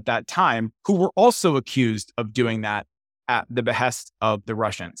leaders at that time who were also accused of doing that at the behest of the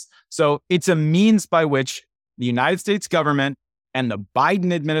Russians. So it's a means by which the United States government and the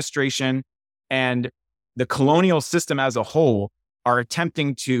Biden administration and the colonial system as a whole are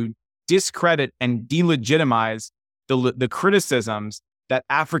attempting to discredit and delegitimize the criticisms that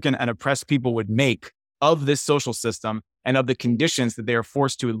African and oppressed people would make of this social system and of the conditions that they are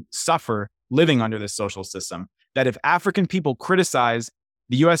forced to suffer living under this social system. That if African people criticize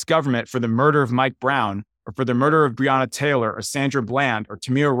the US government for the murder of Mike Brown, or for the murder of Breonna Taylor, or Sandra Bland, or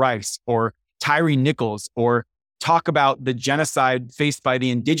Tamir Rice, or Tyree Nichols, or talk about the genocide faced by the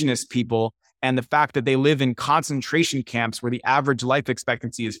indigenous people and the fact that they live in concentration camps where the average life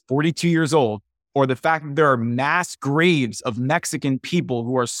expectancy is 42 years old, or the fact that there are mass graves of Mexican people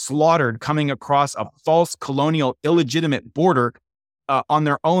who are slaughtered coming across a false colonial illegitimate border on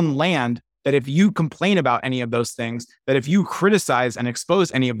their own land, that if you complain about any of those things, that if you criticize and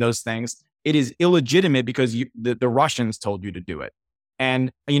expose any of those things, it is illegitimate because the Russians told you to do it.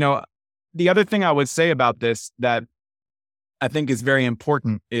 And, the other thing I would say about this that I think is very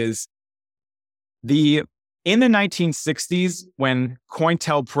important is in the 1960s, when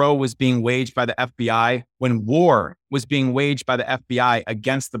COINTELPRO was being waged by the FBI, when war was being waged by the FBI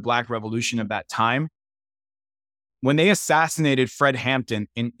against the Black Revolution of that time, when they assassinated Fred Hampton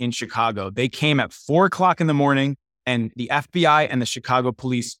in Chicago, they came at 4:00 in the morning, and the FBI and the Chicago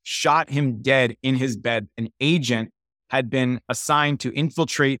police shot him dead in his bed. An agent had been assigned to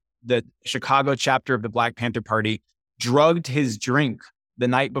infiltrate the Chicago chapter of the Black Panther Party, drugged his drink the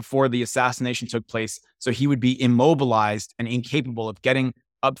night before the assassination took place, so he would be immobilized and incapable of getting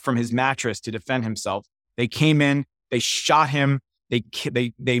up from his mattress to defend himself. They came in, they shot him,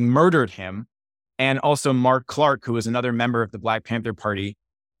 they murdered him, and also Mark Clark, who was another member of the Black Panther Party.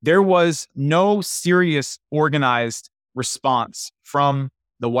 There was no serious organized response from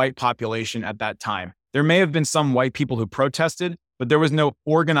the white population at that time. There may have been some white people who protested, but there was no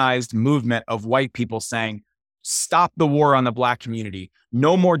organized movement of white people saying, stop the war on the Black community,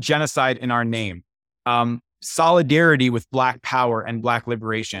 no more genocide in our name, solidarity with Black power and Black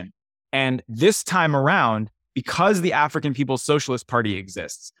liberation. And this time around, because the African People's Socialist Party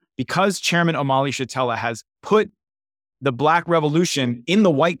exists, because Chairman Omali Yeshitela has put the Black Revolution in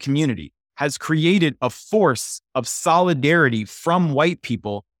the white community, has created a force of solidarity from white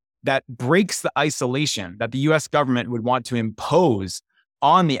people, that breaks the isolation that the US government would want to impose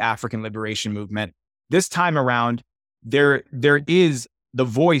on the African liberation movement. This time around, there is the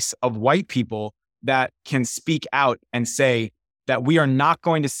voice of white people that can speak out and say that we are not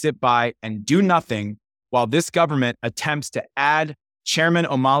going to sit by and do nothing while this government attempts to add Chairman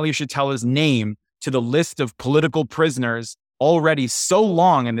Omali Yeshitela's name to the list of political prisoners already so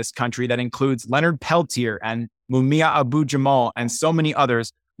long in this country that includes Leonard Peltier and Mumia Abu Jamal and so many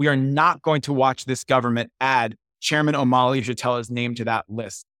others. We are not going to watch this government add Chairman Omali Yeshitela's name to that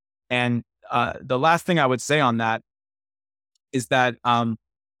list. And the last thing I would say on that is that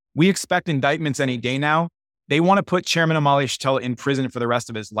we expect indictments any day now. They want to put Chairman Omali Yeshitela in prison for the rest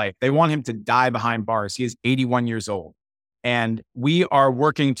of his life. They want him to die behind bars. He is 81 years old. And we are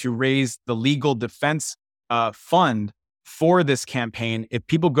working to raise the legal defense fund for this campaign. If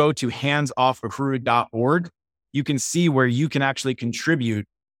people go to handsoffuhuru.org, you can see where you can actually contribute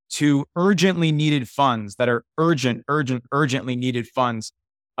to urgently needed funds that are urgently needed funds.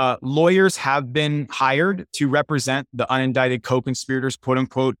 Lawyers have been hired to represent the unindicted co-conspirators, quote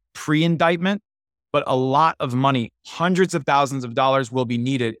unquote, pre-indictment, but a lot of money, hundreds of thousands of dollars will be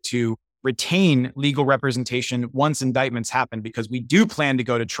needed to retain legal representation once indictments happen, because we do plan to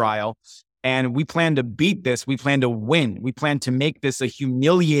go to trial and we plan to beat this. We plan to win. We plan to make this a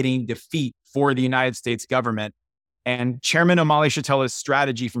humiliating defeat for the United States government. And Chairman Omali Yeshitela's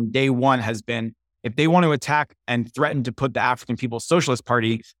strategy from day one has been, if they want to attack and threaten to put the African People's Socialist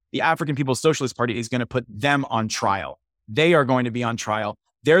Party, the African People's Socialist Party is going to put them on trial. They are going to be on trial.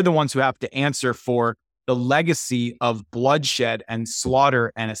 They're the ones who have to answer for the legacy of bloodshed and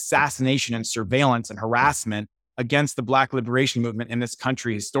slaughter and assassination and surveillance and harassment against the Black liberation movement in this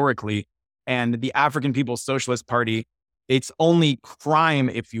country historically. And the African People's Socialist Party, its only crime,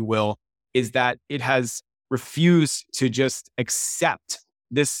 if you will, is that it has refused to just accept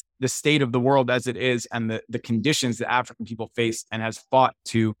the state of the world as it is and the conditions that African people face, and has fought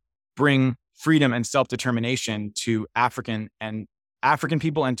to bring freedom and self-determination to African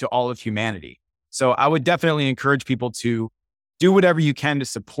people and to all of humanity. So I would definitely encourage people to do whatever you can to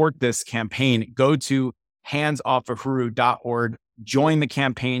support this campaign. Go to handsoffuhuru.org, join the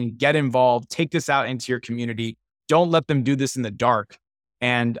campaign, get involved, take this out into your community. Don't let them do this in the dark,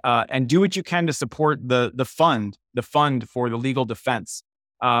 and do what you can to support the fund for the legal defense.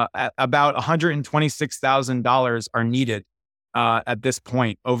 About $126,000 are needed at this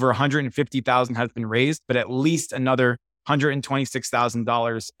point. Over $150,000 has been raised, but at least another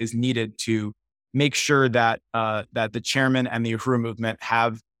 $126,000 is needed to make sure that the chairman and the Uhuru movement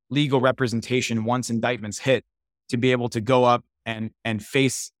have legal representation once indictments hit, to be able to go up and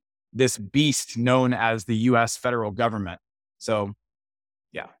face this beast known as the U.S. federal government. So,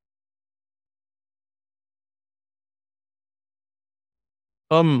 yeah.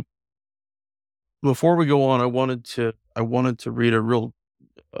 Before we go on, I wanted to read a real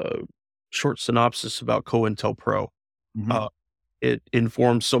short synopsis about COINTELPRO. Mm-hmm. It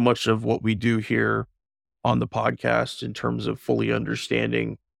informs so much of what we do here on the podcast in terms of fully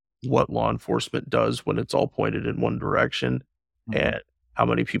understanding what law enforcement does when it's all pointed in one direction, Mm-hmm. and how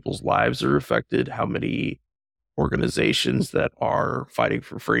many people's lives are affected, how many organizations that are fighting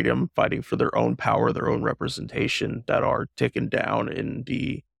for freedom, fighting for their own power, their own representation, that are taken down in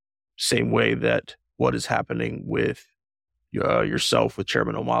the same way that what is happening with yourself, with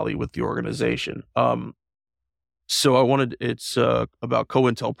Chairman Omali, with the organization. So it's about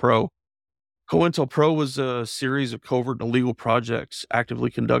COINTELPRO. COINTELPRO was a series of covert and illegal projects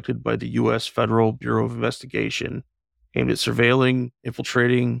actively conducted by the U.S. Federal Bureau of Investigation, aimed at surveilling,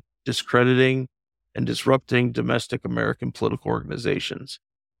 infiltrating, discrediting, and disrupting domestic American political organizations.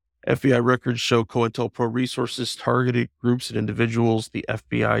 FBI records show COINTELPRO resources targeted groups and individuals the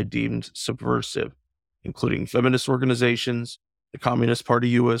FBI deemed subversive, including feminist organizations, the Communist Party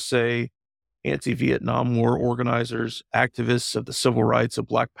USA, anti-Vietnam War organizers, activists of the civil rights of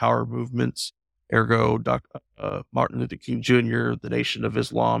Black Power movements, ergo Martin Luther King Jr., the Nation of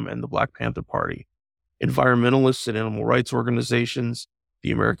Islam, and the Black Panther Party, environmentalists and animal rights organizations,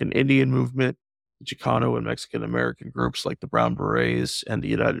 the American Indian Movement, the Chicano and Mexican American groups like the Brown Berets and the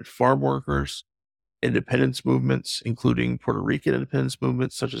United Farm Workers, independence movements, including Puerto Rican independence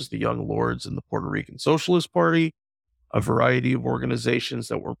movements such as the Young Lords and the Puerto Rican Socialist Party, a variety of organizations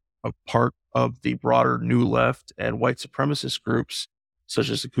that were a part of the broader New Left, and white supremacist groups such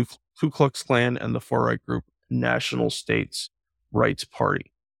as the Ku Klux Klan and the far-right group National States Rights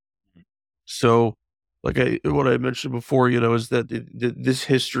Party. So, what I mentioned before, is that this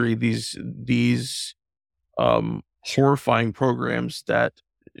history, these horrifying programs that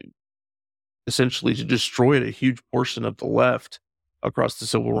essentially destroyed a huge portion of the left across the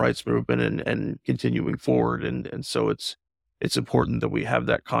civil rights movement and continuing forward. And so it's important that we have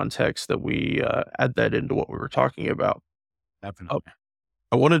that context, that we add that into what we were talking about. Definitely.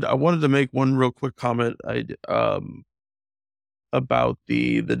 I wanted to make one real quick comment about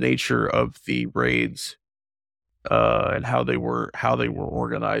the nature of the raids and how they were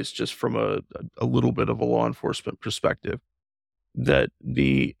organized, just from a little bit of a law enforcement perspective. That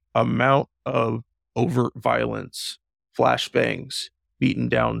the amount of overt violence, flashbangs, beating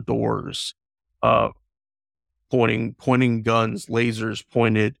down doors, pointing guns, lasers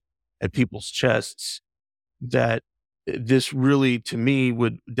pointed at people's chests, that this really, to me,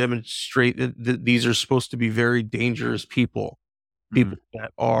 would demonstrate that these are supposed to be very dangerous people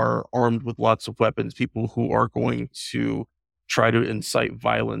that are armed with lots of weapons, people who are going to try to incite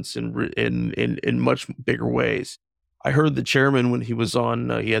violence in much bigger ways. I heard the chairman, when he was on,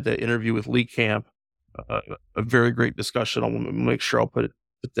 he had that interview with Lee Camp, a very great discussion. I'll make sure I'll put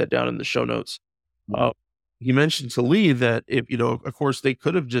that down in the show notes. He mentioned to Lee that, if, of course, they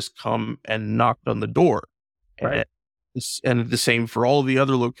could have just come and knocked on the door. Right. And the same for all the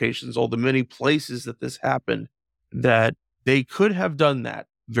other locations, all the many places that this happened, that they could have done that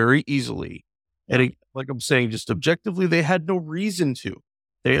very easily. And like I'm saying, just objectively, they had no reason to.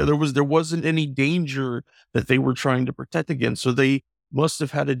 There wasn't any danger that they were trying to protect against. So they must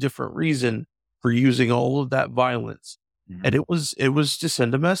have had a different reason for using all of that violence. And it was to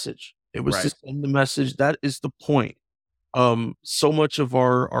send a message. It was to send the message. That is the point. So much of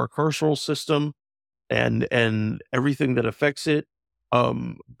our carceral system and everything that affects it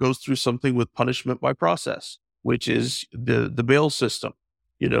goes through something with punishment by process, which is the bail system.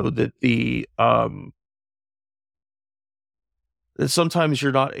 That that sometimes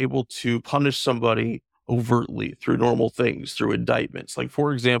you're not able to punish somebody overtly through normal things, through indictments. Like,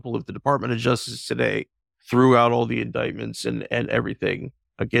 for example, if the Department of Justice today threw out all the indictments and everything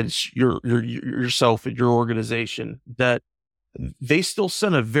against yourself and your organization, that they still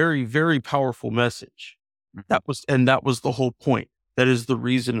sent a very, very powerful message. That was the whole point. That is the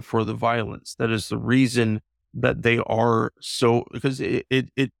reason for the violence. That is the reason that they are so, because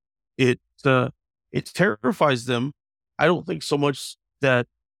it terrifies them. I don't think so much that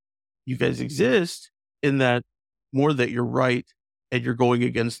you guys exist, in that more that you're right and you're going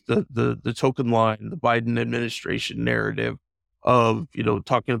against the token line, the Biden administration narrative of,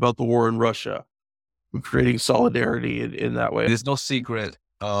 talking about the war in Russia, creating solidarity in that way. There's no secret.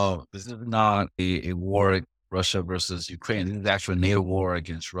 This is not a war, Russia versus Ukraine. This is actually a NATO war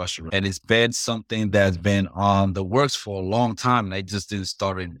against Russia. And it's been something that's been on the works for a long time. And I just didn't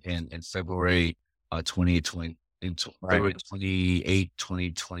start in February 2020. February 28,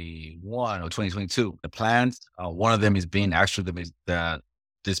 2021 or 2022. The plans, one of them is being the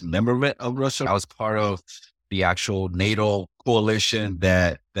dismemberment of Russia. I was part of the actual NATO coalition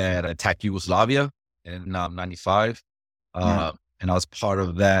that attacked Yugoslavia in 95. And I was part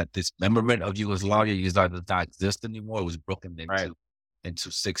of that dismemberment of Yugoslavia. Yugoslavia does not exist anymore. It was broken into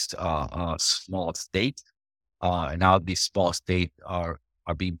 6 small states. And now these small states are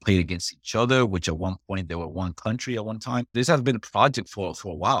being played against each other, which at one point they were one country at one time. This has been a project for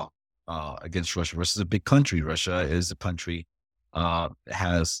a while against Russia. Russia is a big country. Russia is a country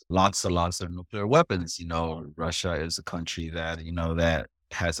has lots of nuclear weapons. Russia is a country that, that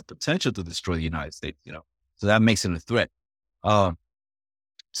has the potential to destroy the United States, so that makes it a threat.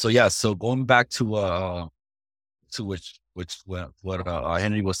 So going back to what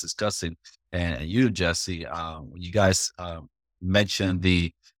Henry was discussing, and you, Jesse, you guys mentioned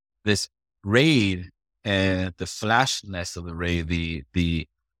this raid and the flashness of the raid, the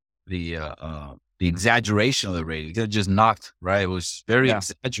exaggeration of the raid. It just knocked, right? It was very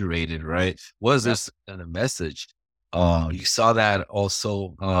exaggerated, right? Was this a message? You saw that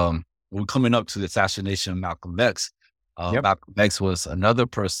also. We're coming up to the assassination of Malcolm X. Malcolm X was another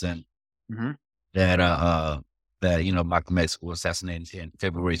person that Malcolm X was assassinated in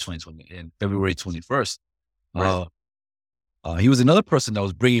February 21st. He was another person that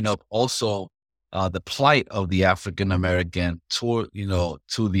was bringing up also the plight of the African American to the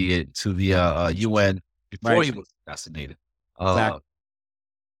UN before he was assassinated.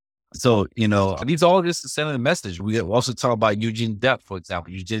 So these all just to send a message. We also talk about Eugene Depp, for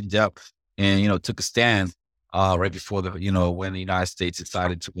example. Eugene Depp, and took a stand right before when the United States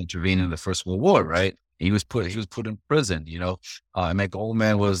decided to intervene in the First World War, right? He was put in prison. And Meg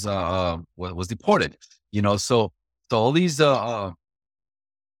Goldman was deported. So all these comes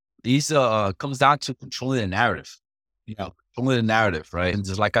down to controlling the narrative, right? And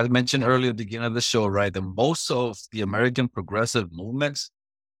just like I mentioned earlier at the beginning of the show, right? The most of the American progressive movements,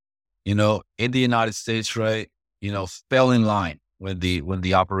 in the United States, right, fell in line when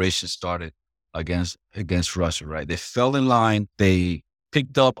the operation started against Russia, right? They fell in line. They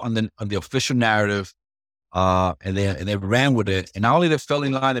picked up on the official narrative, and they ran with it. And not only they fell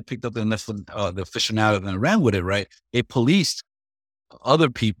in line, they picked up the official narrative and ran with it, right? They policed other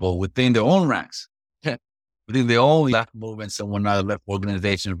people within their own ranks, within their own left movements and whatnot, left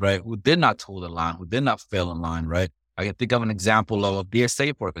organizations, right? Who did not toe the line, who did not fail in line, right? I can think of an example of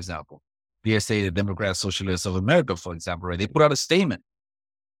DSA, for example. DSA, the Democrat Socialists of America, for example, right? They put out a statement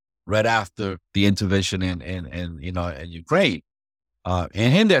right after the intervention in Ukraine. And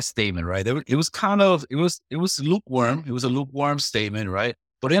in that statement, right, it was lukewarm. It was a lukewarm statement, right?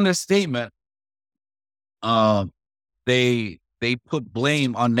 But in their statement, they put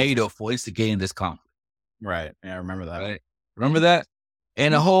blame on NATO for instigating this conflict. Right. Yeah, I remember that. Right. Remember that?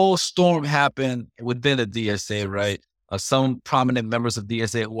 And a whole storm happened within the DSA, right? Some prominent members of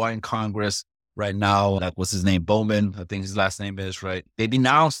DSA who are in Congress right now, like what's his name, Bowman, I think his last name is, right? They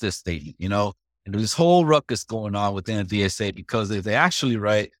denounced this statement, and there's this whole ruckus going on within the DSA because if they actually,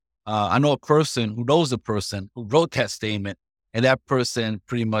 right, I know a person who knows a person who wrote that statement, and that person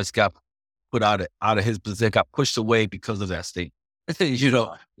pretty much got put out of his position, got pushed away because of that statement. Within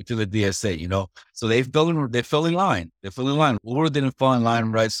the DSA, so they fell in line. They fell in line. Or didn't fall in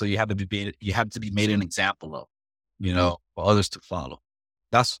line, right? So you have to be made an example of, for others to follow.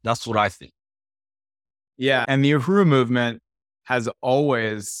 That's what I think. Yeah, and the Uhuru movement has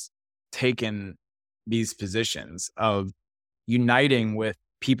always taken these positions of uniting with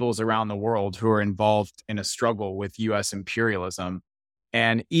peoples around the world who are involved in a struggle with U.S. imperialism,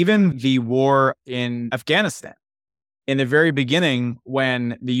 and even the war in Afghanistan. In the very beginning,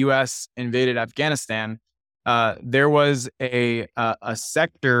 when the U.S. invaded Afghanistan, there was a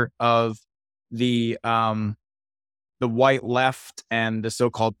sector of the white left and the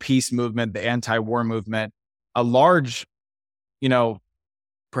so-called peace movement, the anti-war movement, a large,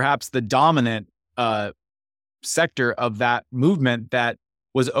 perhaps the dominant sector of that movement that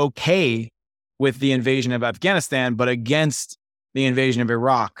was okay with the invasion of Afghanistan, but against the invasion of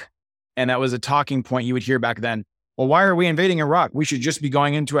Iraq. And that was a talking point you would hear back then. Well, why are we invading Iraq? We should just be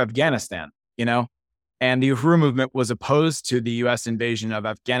going into Afghanistan, And the Uhuru movement was opposed to the U.S. invasion of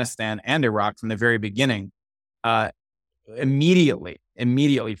Afghanistan and Iraq from the very beginning, immediately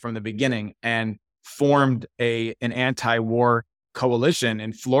from the beginning, and formed an anti-war coalition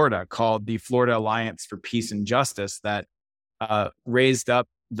in Florida called the Florida Alliance for Peace and Justice that raised up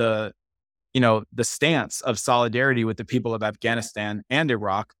the stance of solidarity with the people of Afghanistan and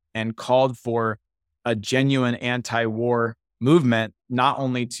Iraq and called for a genuine anti-war movement, not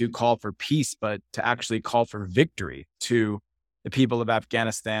only to call for peace, but to actually call for victory to the people of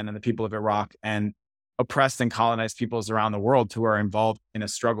Afghanistan and the people of Iraq and oppressed and colonized peoples around the world who are involved in a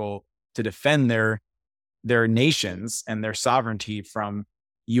struggle to defend their nations and their sovereignty from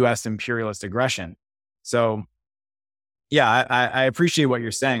U.S. imperialist aggression. So, yeah, I appreciate what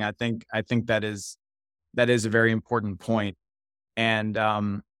you're saying. I think that is a very important point. And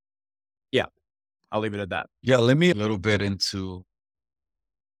I'll leave it at that. Yeah, let me a little bit into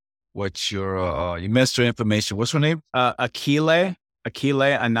what your you missed your information. What's her name? Akile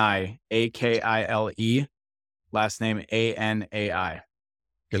Anai, Akile, last name Anai.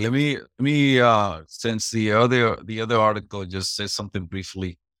 Okay, let me since the other article just says something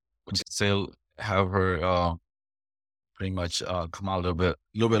briefly, which say have her pretty much come out a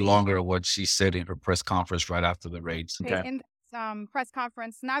little bit longer of what she said in her press conference right after the raids. Okay. In this press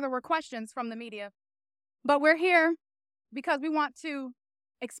conference, neither were questions from the media, but we're here because we want to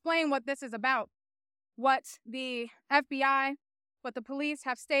explain what this is about, what the FBI, what the police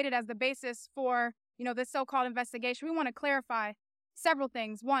have stated as the basis for, this so-called investigation. We want to clarify several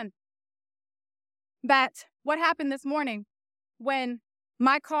things. One, that what happened this morning when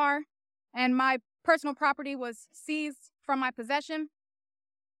my car and my personal property was seized from my possession,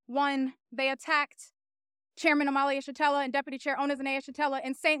 one, they attacked Chairman Omali Yeshitela and Deputy Chair Onizane Yeshitela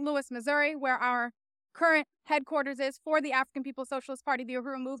in St. Louis, Missouri, where our current headquarters is for the African People's Socialist Party, the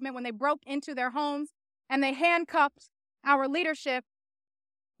Uhuru movement, when they broke into their homes and they handcuffed our leadership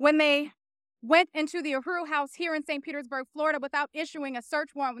when they went into the Uhuru house here in St. Petersburg, Florida, without issuing a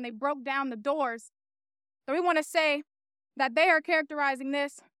search warrant when they broke down the doors. So we want to say that they are characterizing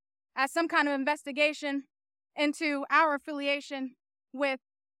this as some kind of investigation into our affiliation with,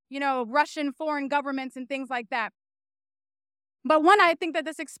 Russian foreign governments and things like that. But one, I think that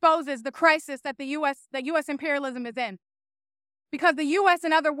this exposes the crisis that the U.S. imperialism is in. Because the U.S.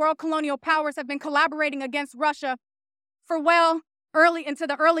 and other world colonial powers have been collaborating against Russia for early into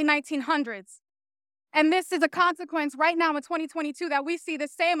the early 1900s. And this is a consequence right now in 2022 that we see the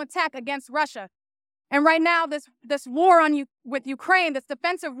same attack against Russia. And right now, this war with Ukraine, this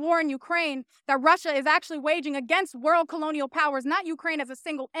defensive war in Ukraine that Russia is actually waging against world colonial powers, not Ukraine as a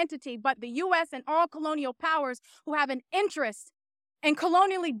single entity, but the U.S. and all colonial powers who have an interest in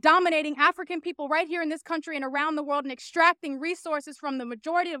colonially dominating African people right here in this country and around the world and extracting resources from the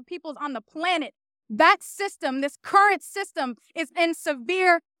majority of peoples on the planet. That system, this current system, is in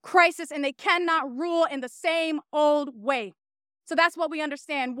severe crisis, and they cannot rule in the same old way. So that's what we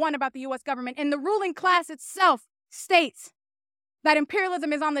understand, one, about the U.S. government. And the ruling class itself states that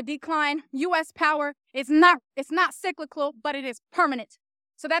imperialism is on the decline. U.S. power is not cyclical, but it is permanent.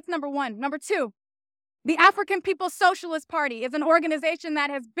 So that's number one. Number two, the African People's Socialist Party is an organization that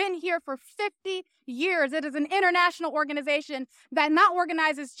has been here for 50 years. It is an international organization that not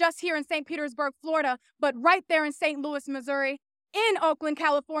organizes just here in St. Petersburg, Florida, but right there in St. Louis, Missouri, in Oakland,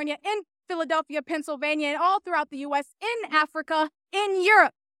 California, in Philadelphia, Pennsylvania, and all throughout the U.S., in Africa, in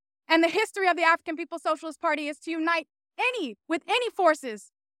Europe. And the history of the African People's Socialist Party is to unite with any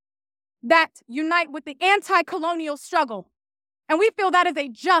forces that unite with the anti-colonial struggle. And we feel that is a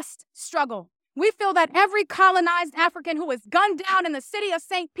just struggle. We feel that every colonized African who is gunned down in the city of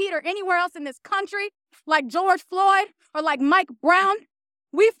St. Peter, anywhere else in this country, like George Floyd or like Mike Brown,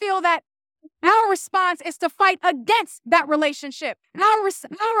 we feel that our response is to fight against that relationship.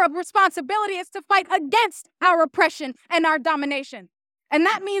 Our responsibility is to fight against our oppression and our domination. And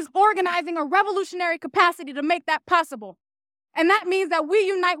that means organizing a revolutionary capacity to make that possible. And that means that we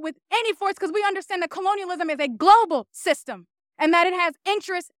unite with any force because we understand that colonialism is a global system and that it has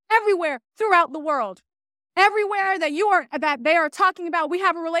interests everywhere throughout the world. Everywhere that they are talking about, we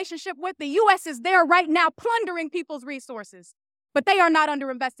have a relationship with. The U.S. is there right now plundering people's resources, but they are not under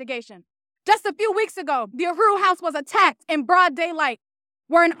investigation. Just a few weeks ago, the Uhuru House was attacked in broad daylight,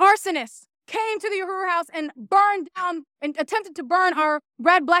 where an arsonist came to the Uhuru House and burned down and attempted to burn our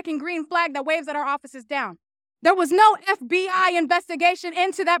red, black, and green flag that waves at our offices down. There was no FBI investigation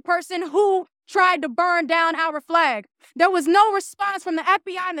into that person who tried to burn down our flag. There was no response from the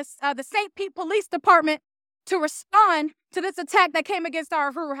FBI and the St. Pete Police Department to respond to this attack that came against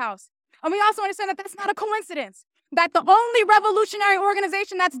our Uhuru House. And we also understand that that's not a coincidence. That the only revolutionary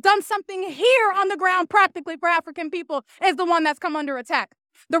organization that's done something here on the ground practically for African people is the one that's come under attack.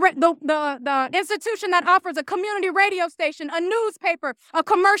 The institution that offers a community radio station, a newspaper, a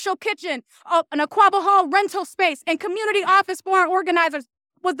commercial kitchen, an Aquaba Hall rental space, and community office for our organizers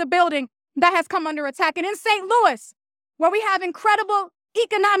was the building that has come under attack. And in St. Louis, where we have incredible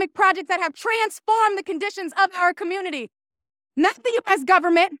economic projects that have transformed the conditions of our community, not the U.S.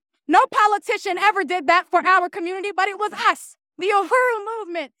 government, no politician ever did that for our community, but it was us, the Uhuru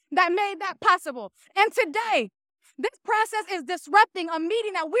movement, that made that possible. And today, this process is disrupting a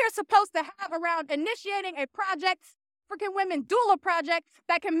meeting that we're supposed to have around initiating a project, African Women Doula Project,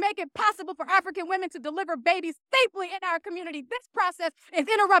 that can make it possible for African women to deliver babies safely in our community. This process is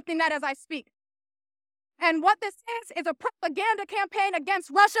interrupting that as I speak. And what this is a propaganda campaign against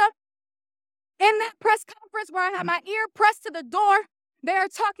Russia. In that press conference where I had my ear pressed to the door, they're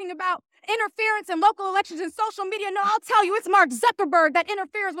talking about interference in local elections and social media. No, I'll tell you, it's Mark Zuckerberg that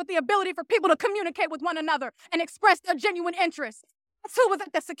interferes with the ability for people to communicate with one another and express their genuine interests. That's who was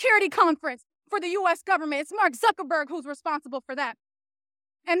at the security conference for the U.S. government. It's Mark Zuckerberg who's responsible for that.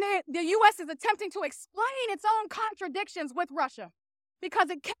 And the U.S. is attempting to explain its own contradictions with Russia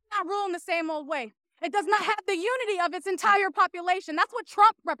because it cannot rule in the same old way. It does not have the unity of its entire population. That's what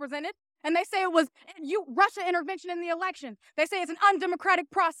Trump represented. And they say it was Russia intervention in the election. They say it's an undemocratic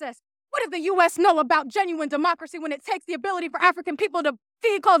process. What does the U.S. know about genuine democracy when it takes the ability for African people to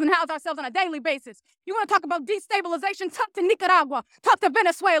feed, clothe, and house ourselves on a daily basis? You want to talk about destabilization? Talk to Nicaragua, talk to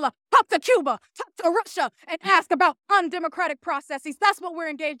Venezuela, talk to Cuba, talk to Russia, and ask about undemocratic processes. That's what we're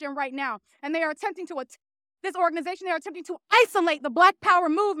engaged in right now. And they are attempting to, this organization, they are attempting to isolate the Black Power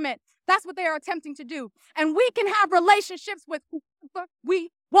movement. That's what they are attempting to do. And we can have relationships with whoever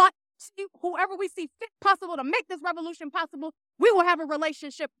we want. Whoever we see fit possible to make this revolution possible, we will have a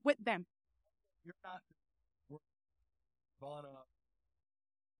relationship with them. You're not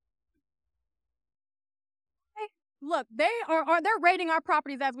Look, they're raiding our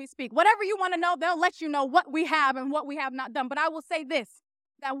properties as we speak. Whatever you want to know, they'll let you know what we have and what we have not done. But I will say this,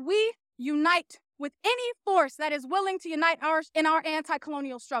 that we unite with any force that is willing to unite in our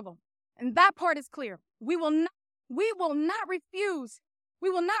anti-colonial struggle. And that part is clear. We will not refuse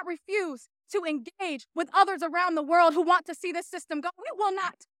to engage with others around the world who want to see this system go. We will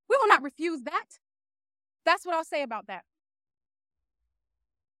not refuse that. That's what I'll say about that.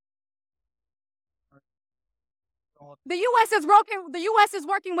 The U.S. is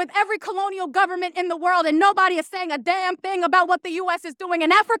working with every colonial government in the world, and nobody is saying a damn thing about what the U.S. is doing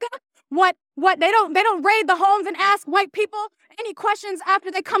in Africa. What they don't raid the homes and ask white people any questions after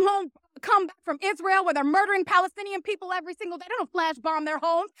they come back from Israel, where they're murdering Palestinian people every single day. They don't flash bomb their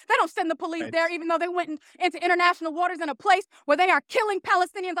homes. They don't send the police there, even though they went into international waters in a place where they are killing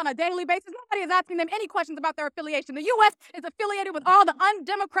Palestinians on a daily basis. Nobody is asking them any questions about their affiliation. The U.S. is affiliated with all the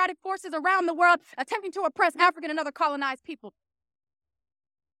undemocratic forces around the world attempting to oppress African and other colonized people.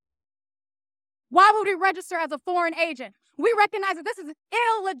 Why would we register as a foreign agent? We recognize that this is an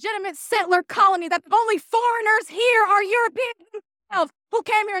illegitimate settler colony, that the only foreigners here are Europeans who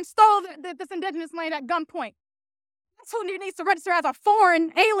came here and stole this indigenous land at gunpoint. That's who needs to register as a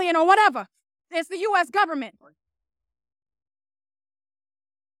foreign alien or whatever. It's the U.S. government.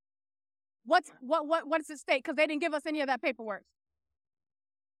 What does it state? Because they didn't give us any of that paperwork.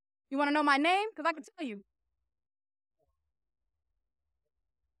 You want to know my name? Because I can tell you.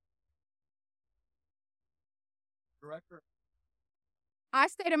 Director. I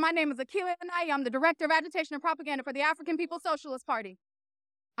stated my name is Akile Anai. I'm the Director of Agitation and Propaganda for the African People's Socialist Party.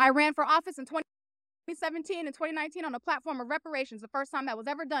 I ran for office in 2017 and 2019 on a platform of reparations, the first time that was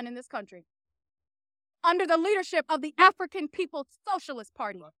ever done in this country, under the leadership of the African People's Socialist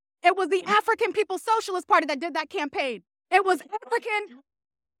Party. It was the African People's Socialist Party that did that campaign. It was African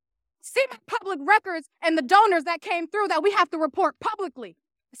CMAC public records and the donors that came through that we have to report publicly.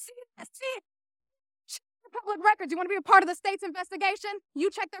 See public records. You want to be a part of the state's investigation? You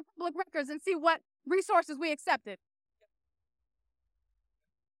check their public records and see what resources we accepted.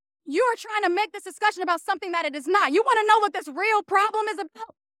 You are trying to make this discussion about something that it is not. You want to know what this real problem is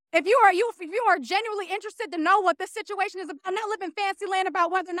about? If you are genuinely interested to know what this situation is about, not live in fancy land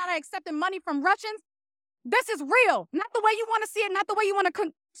about whether or not I accepted money from Russians, this is real. Not the way you want to see it, not the way you want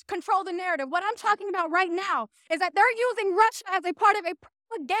to control the narrative. What I'm talking about right now is that they're using Russia as a part of a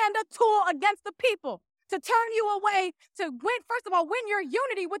propaganda tool against the people, to turn you away, to win, first of all, win your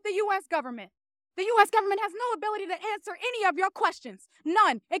unity with the U.S. government. The U.S. government has no ability to answer any of your questions.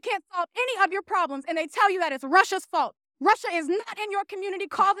 None. It can't solve any of your problems, and they tell you that it's Russia's fault. Russia is not in your community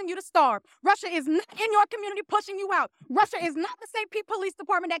causing you to starve. Russia is not in your community pushing you out. Russia is not the St. Pete Police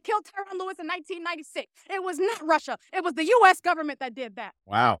Department that killed Tyron Lewis in 1996. It was not Russia. It was the U.S. government that did that.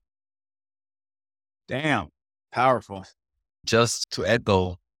 Wow. Damn. Powerful. Just to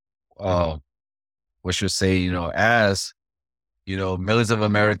echo what you're saying, as, millions of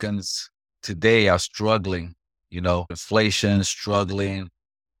Americans today are struggling, inflation, struggling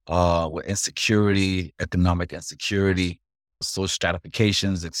with insecurity, economic insecurity, social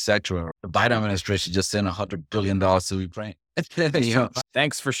stratifications, etc. The Biden administration just sent $100 billion to Ukraine.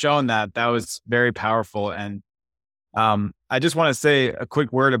 Thanks for showing that. That was very powerful. And I just want to say a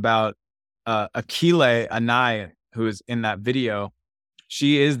quick word about Akile Anai, who is in that video.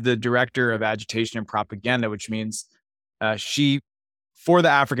 She is the Director of Agitation and Propaganda, which means for the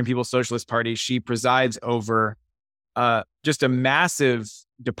African People's Socialist Party, she presides over just a massive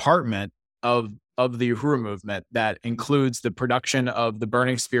department of the Uhuru movement that includes the production of the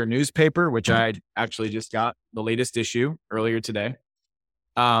Burning Spear newspaper, which I actually just got the latest issue earlier today.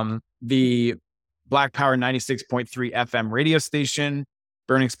 The Black Power 96.3 FM radio station,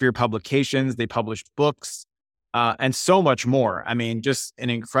 Burning Spear Publications, they published books, and so much more. I mean, just an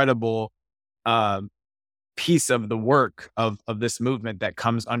incredible piece of the work of this movement that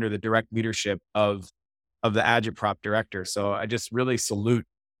comes under the direct leadership of the Agitprop director. So I just really salute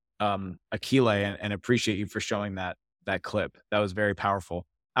Akile and appreciate you for showing that clip. That was very powerful.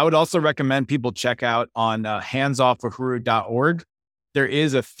 I would also recommend people check out on handsoffuhuru.org. There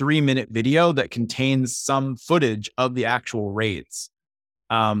is a 3-minute video that contains some footage of the actual raids.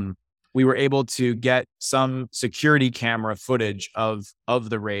 We were able to get some security camera footage of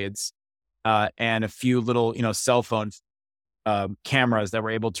the raids and a few little, cell phone cameras that were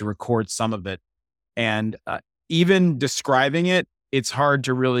able to record some of it. And even describing it, it's hard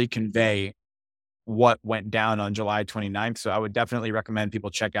to really convey what went down on July 29th. So I would definitely recommend people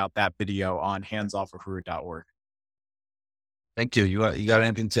check out that video on handsoffuhuru.org. Thank you. You got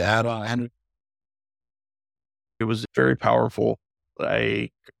anything to add on, Henry? It was very powerful. I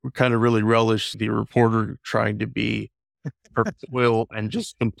kind of really relished the reporter trying to be perfect will and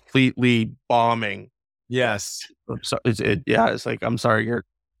just completely bombing. Yes. So it's like, I'm sorry, you're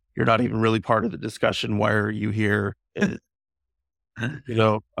not even really part of the discussion. Why are you here? But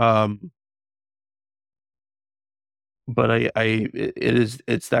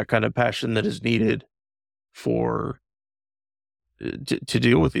it's that kind of passion that is needed for to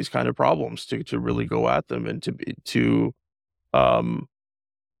deal with these kind of problems, to really go at them and to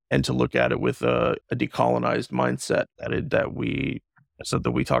and to look at it with a decolonized mindset that we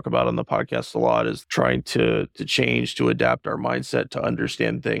talk about on the podcast a lot, is trying to change, to adapt our mindset, to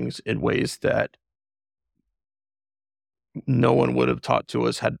understand things in ways that no one would have taught to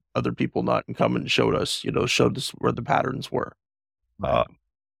us had other people not come and showed us where the patterns were.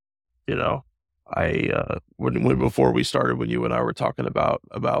 When before we started, when you and I were talking about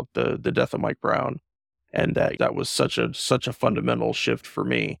the death of Mike Brown, and that was such a fundamental shift for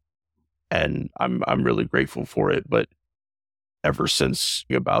me, and I'm really grateful for it. But ever since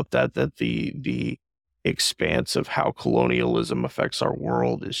about that the expanse of how colonialism affects our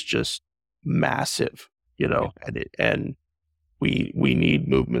world is just massive, and we need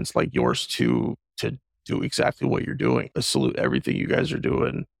movements like yours to do exactly what you're doing. I salute everything you guys are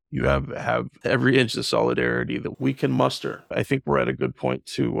doing. You have every inch of solidarity that we can muster. I think we're at a good point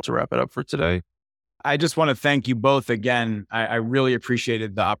to wrap it up for today. I just want to thank you both again. I really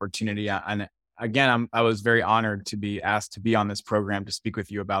appreciated the opportunity. And again, I was very honored to be asked to be on this program to speak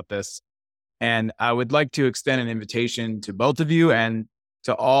with you about this. And I would like to extend an invitation to both of you and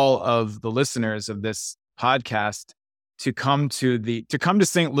to all of the listeners of this podcast to come to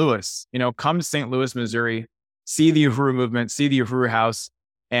St. Louis. Come to St. Louis, Missouri, see the Uhuru movement, see the Uhuru House.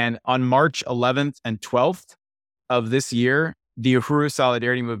 And on March 11th and 12th of this year, the Uhuru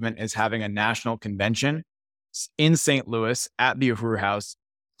Solidarity Movement is having a national convention in St. Louis at the Uhuru House,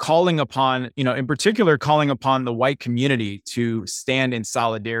 calling upon the white community to stand in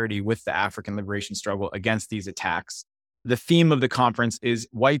solidarity with the African liberation struggle against these attacks. The theme of the conference is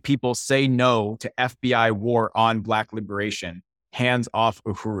White People Say No to FBI War on Black Liberation, Hands Off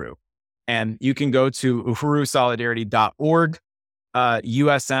Uhuru. And you can go to uhurusolidarity.org,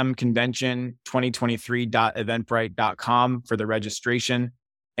 usmconvention2023.eventbrite.com for the registration.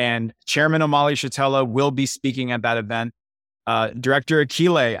 And Chairman Omali Yeshitela will be speaking at that event. Director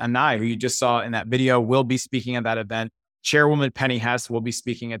Akile Anai, who you just saw in that video, will be speaking at that event. Chairwoman Penny Hess will be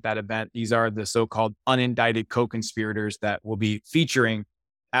speaking at that event. These are the so-called unindicted co-conspirators that will be featuring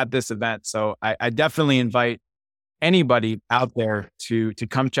at this event. So I definitely invite anybody out there to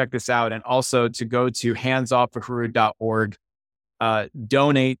come check this out, and also to go to handsoffuhuru.org,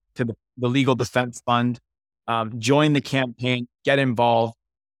 donate to the Legal Defense Fund, join the campaign, get involved,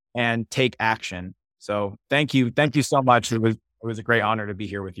 and take action. So thank you so much. It was a great honor to be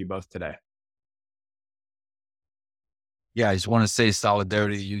here with you both today. Yeah, I just want to say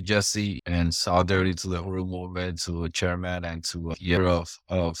solidarity to you, Jesse, and solidarity to the Uhuru movement, to the chairman, and to year of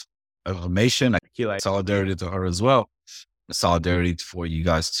information. Solidarity to her as well. Solidarity for you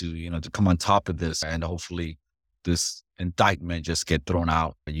guys to come on top of this, and hopefully this indictment just get thrown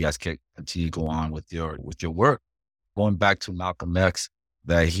out, and you guys can continue to go on with your work. Going back to Malcolm X,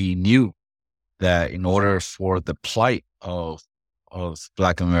 that he knew that in order for the plight of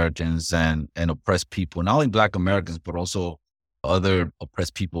Black Americans and oppressed people, not only Black Americans, but also other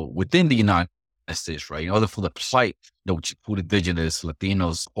oppressed people within the United States, right? In order for the plight, which include indigenous,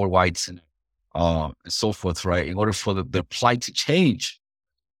 Latinos, or whites, and so forth, right? In order for the plight to change,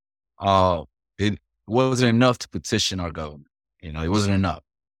 it wasn't enough to petition our government. It wasn't enough.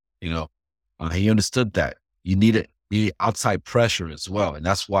 He understood that you needed outside pressure as well, and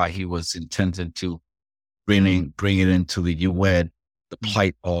that's why he was intending to bring it into the UN, the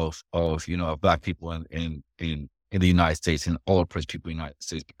plight of Black people in the United States, and all oppressed people in the United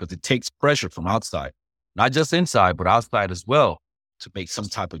States, because it takes pressure from outside, not just inside, but outside as well, to make some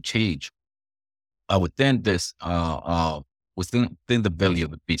type of change within this, within the belly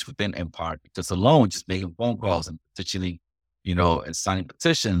of the beast, within empire. Because alone, just making phone calls and petitioning, and signing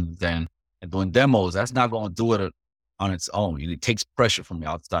petitions and doing demos, that's not going to do it on its own. It takes pressure from the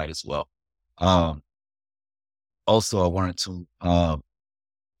outside as well. Also, I wanted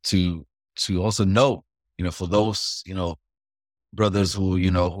to also note, for those, brothers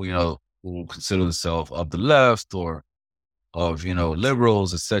who consider themselves of the left or of,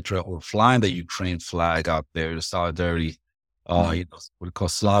 liberals, etc., or flying the Ukraine flag out there, the solidarity, what we call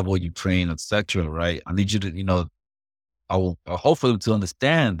Slavo Ukraine, etc., right? I need you to, I hope for them to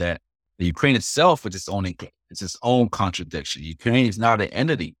understand that the Ukraine itself is its own contradiction. Ukraine is not an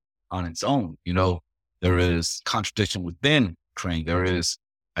entity on its own. There is contradiction within Ukraine. There is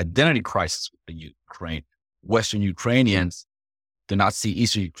identity crisis within Ukraine. Western Ukrainians do not see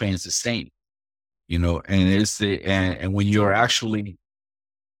Eastern Ukraine as the same, and when you're actually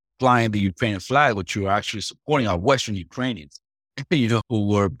flying the Ukrainian flag, what you're actually supporting are Western Ukrainians, who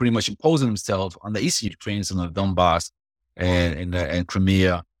were pretty much imposing themselves on the Eastern Ukrainians in the Donbass and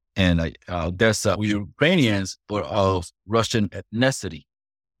Crimea and Odessa, were Ukrainians, but of Russian ethnicity.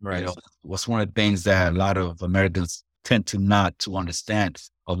 Right. What's one of the things that a lot of Americans tend to not to understand.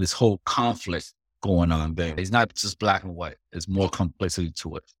 of this whole conflict going on there. It's not just black and white. There's more complexity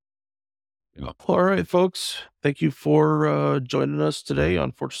to it. All right, folks. Thank you for joining us today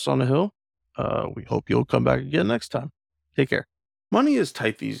on Fortress on a Hill. We hope you'll come back again next time. Take care. Money is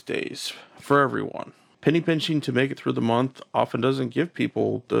tight these days for everyone. Penny pinching to make it through the month often doesn't give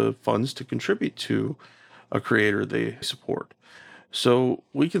people the funds to contribute to a creator they support. So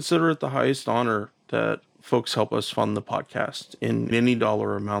we consider it the highest honor that folks help us fund the podcast in any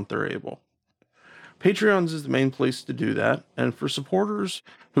dollar amount they're able. Patreons is the main place to do that, and for supporters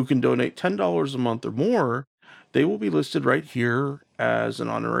who can donate $10 a month or more, they will be listed right here as an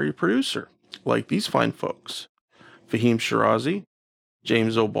honorary producer, like these fine folks: Fahim Shirazi,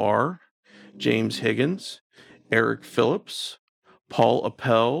 James O'Barr, James Higgins, Eric Phillips, Paul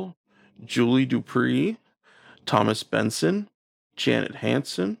Appel, Julie Dupree, Thomas Benson, Janet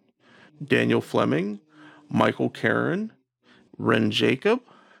Hansen, Daniel Fleming, Michael Karen, Ren Jacob,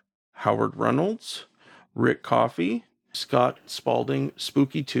 Howard Reynolds, Rick Coffey, Scott Spalding,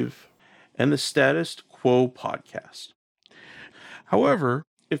 Spooky Tooth, and the Status Quo podcast. However,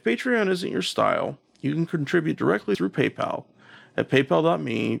 if Patreon isn't your style, you can contribute directly through PayPal at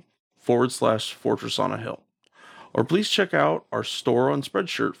paypal.me/Fortress on a Hill. Or please check out our store on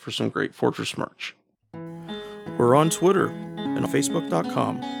Spreadshirt for some great Fortress merch. We're on Twitter and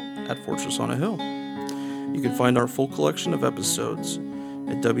Facebook.com/Fortress on a Hill. You can find our full collection of episodes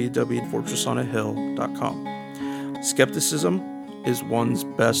at www.fortressonahill.com. Skepticism is one's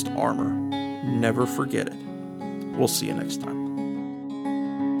best armor. Never forget it. We'll see you next time.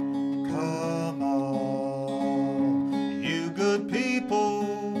 Come on, you good people,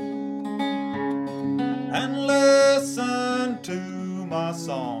 and listen to my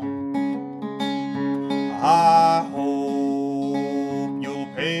song. I hope you'll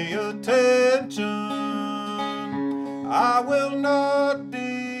pay attention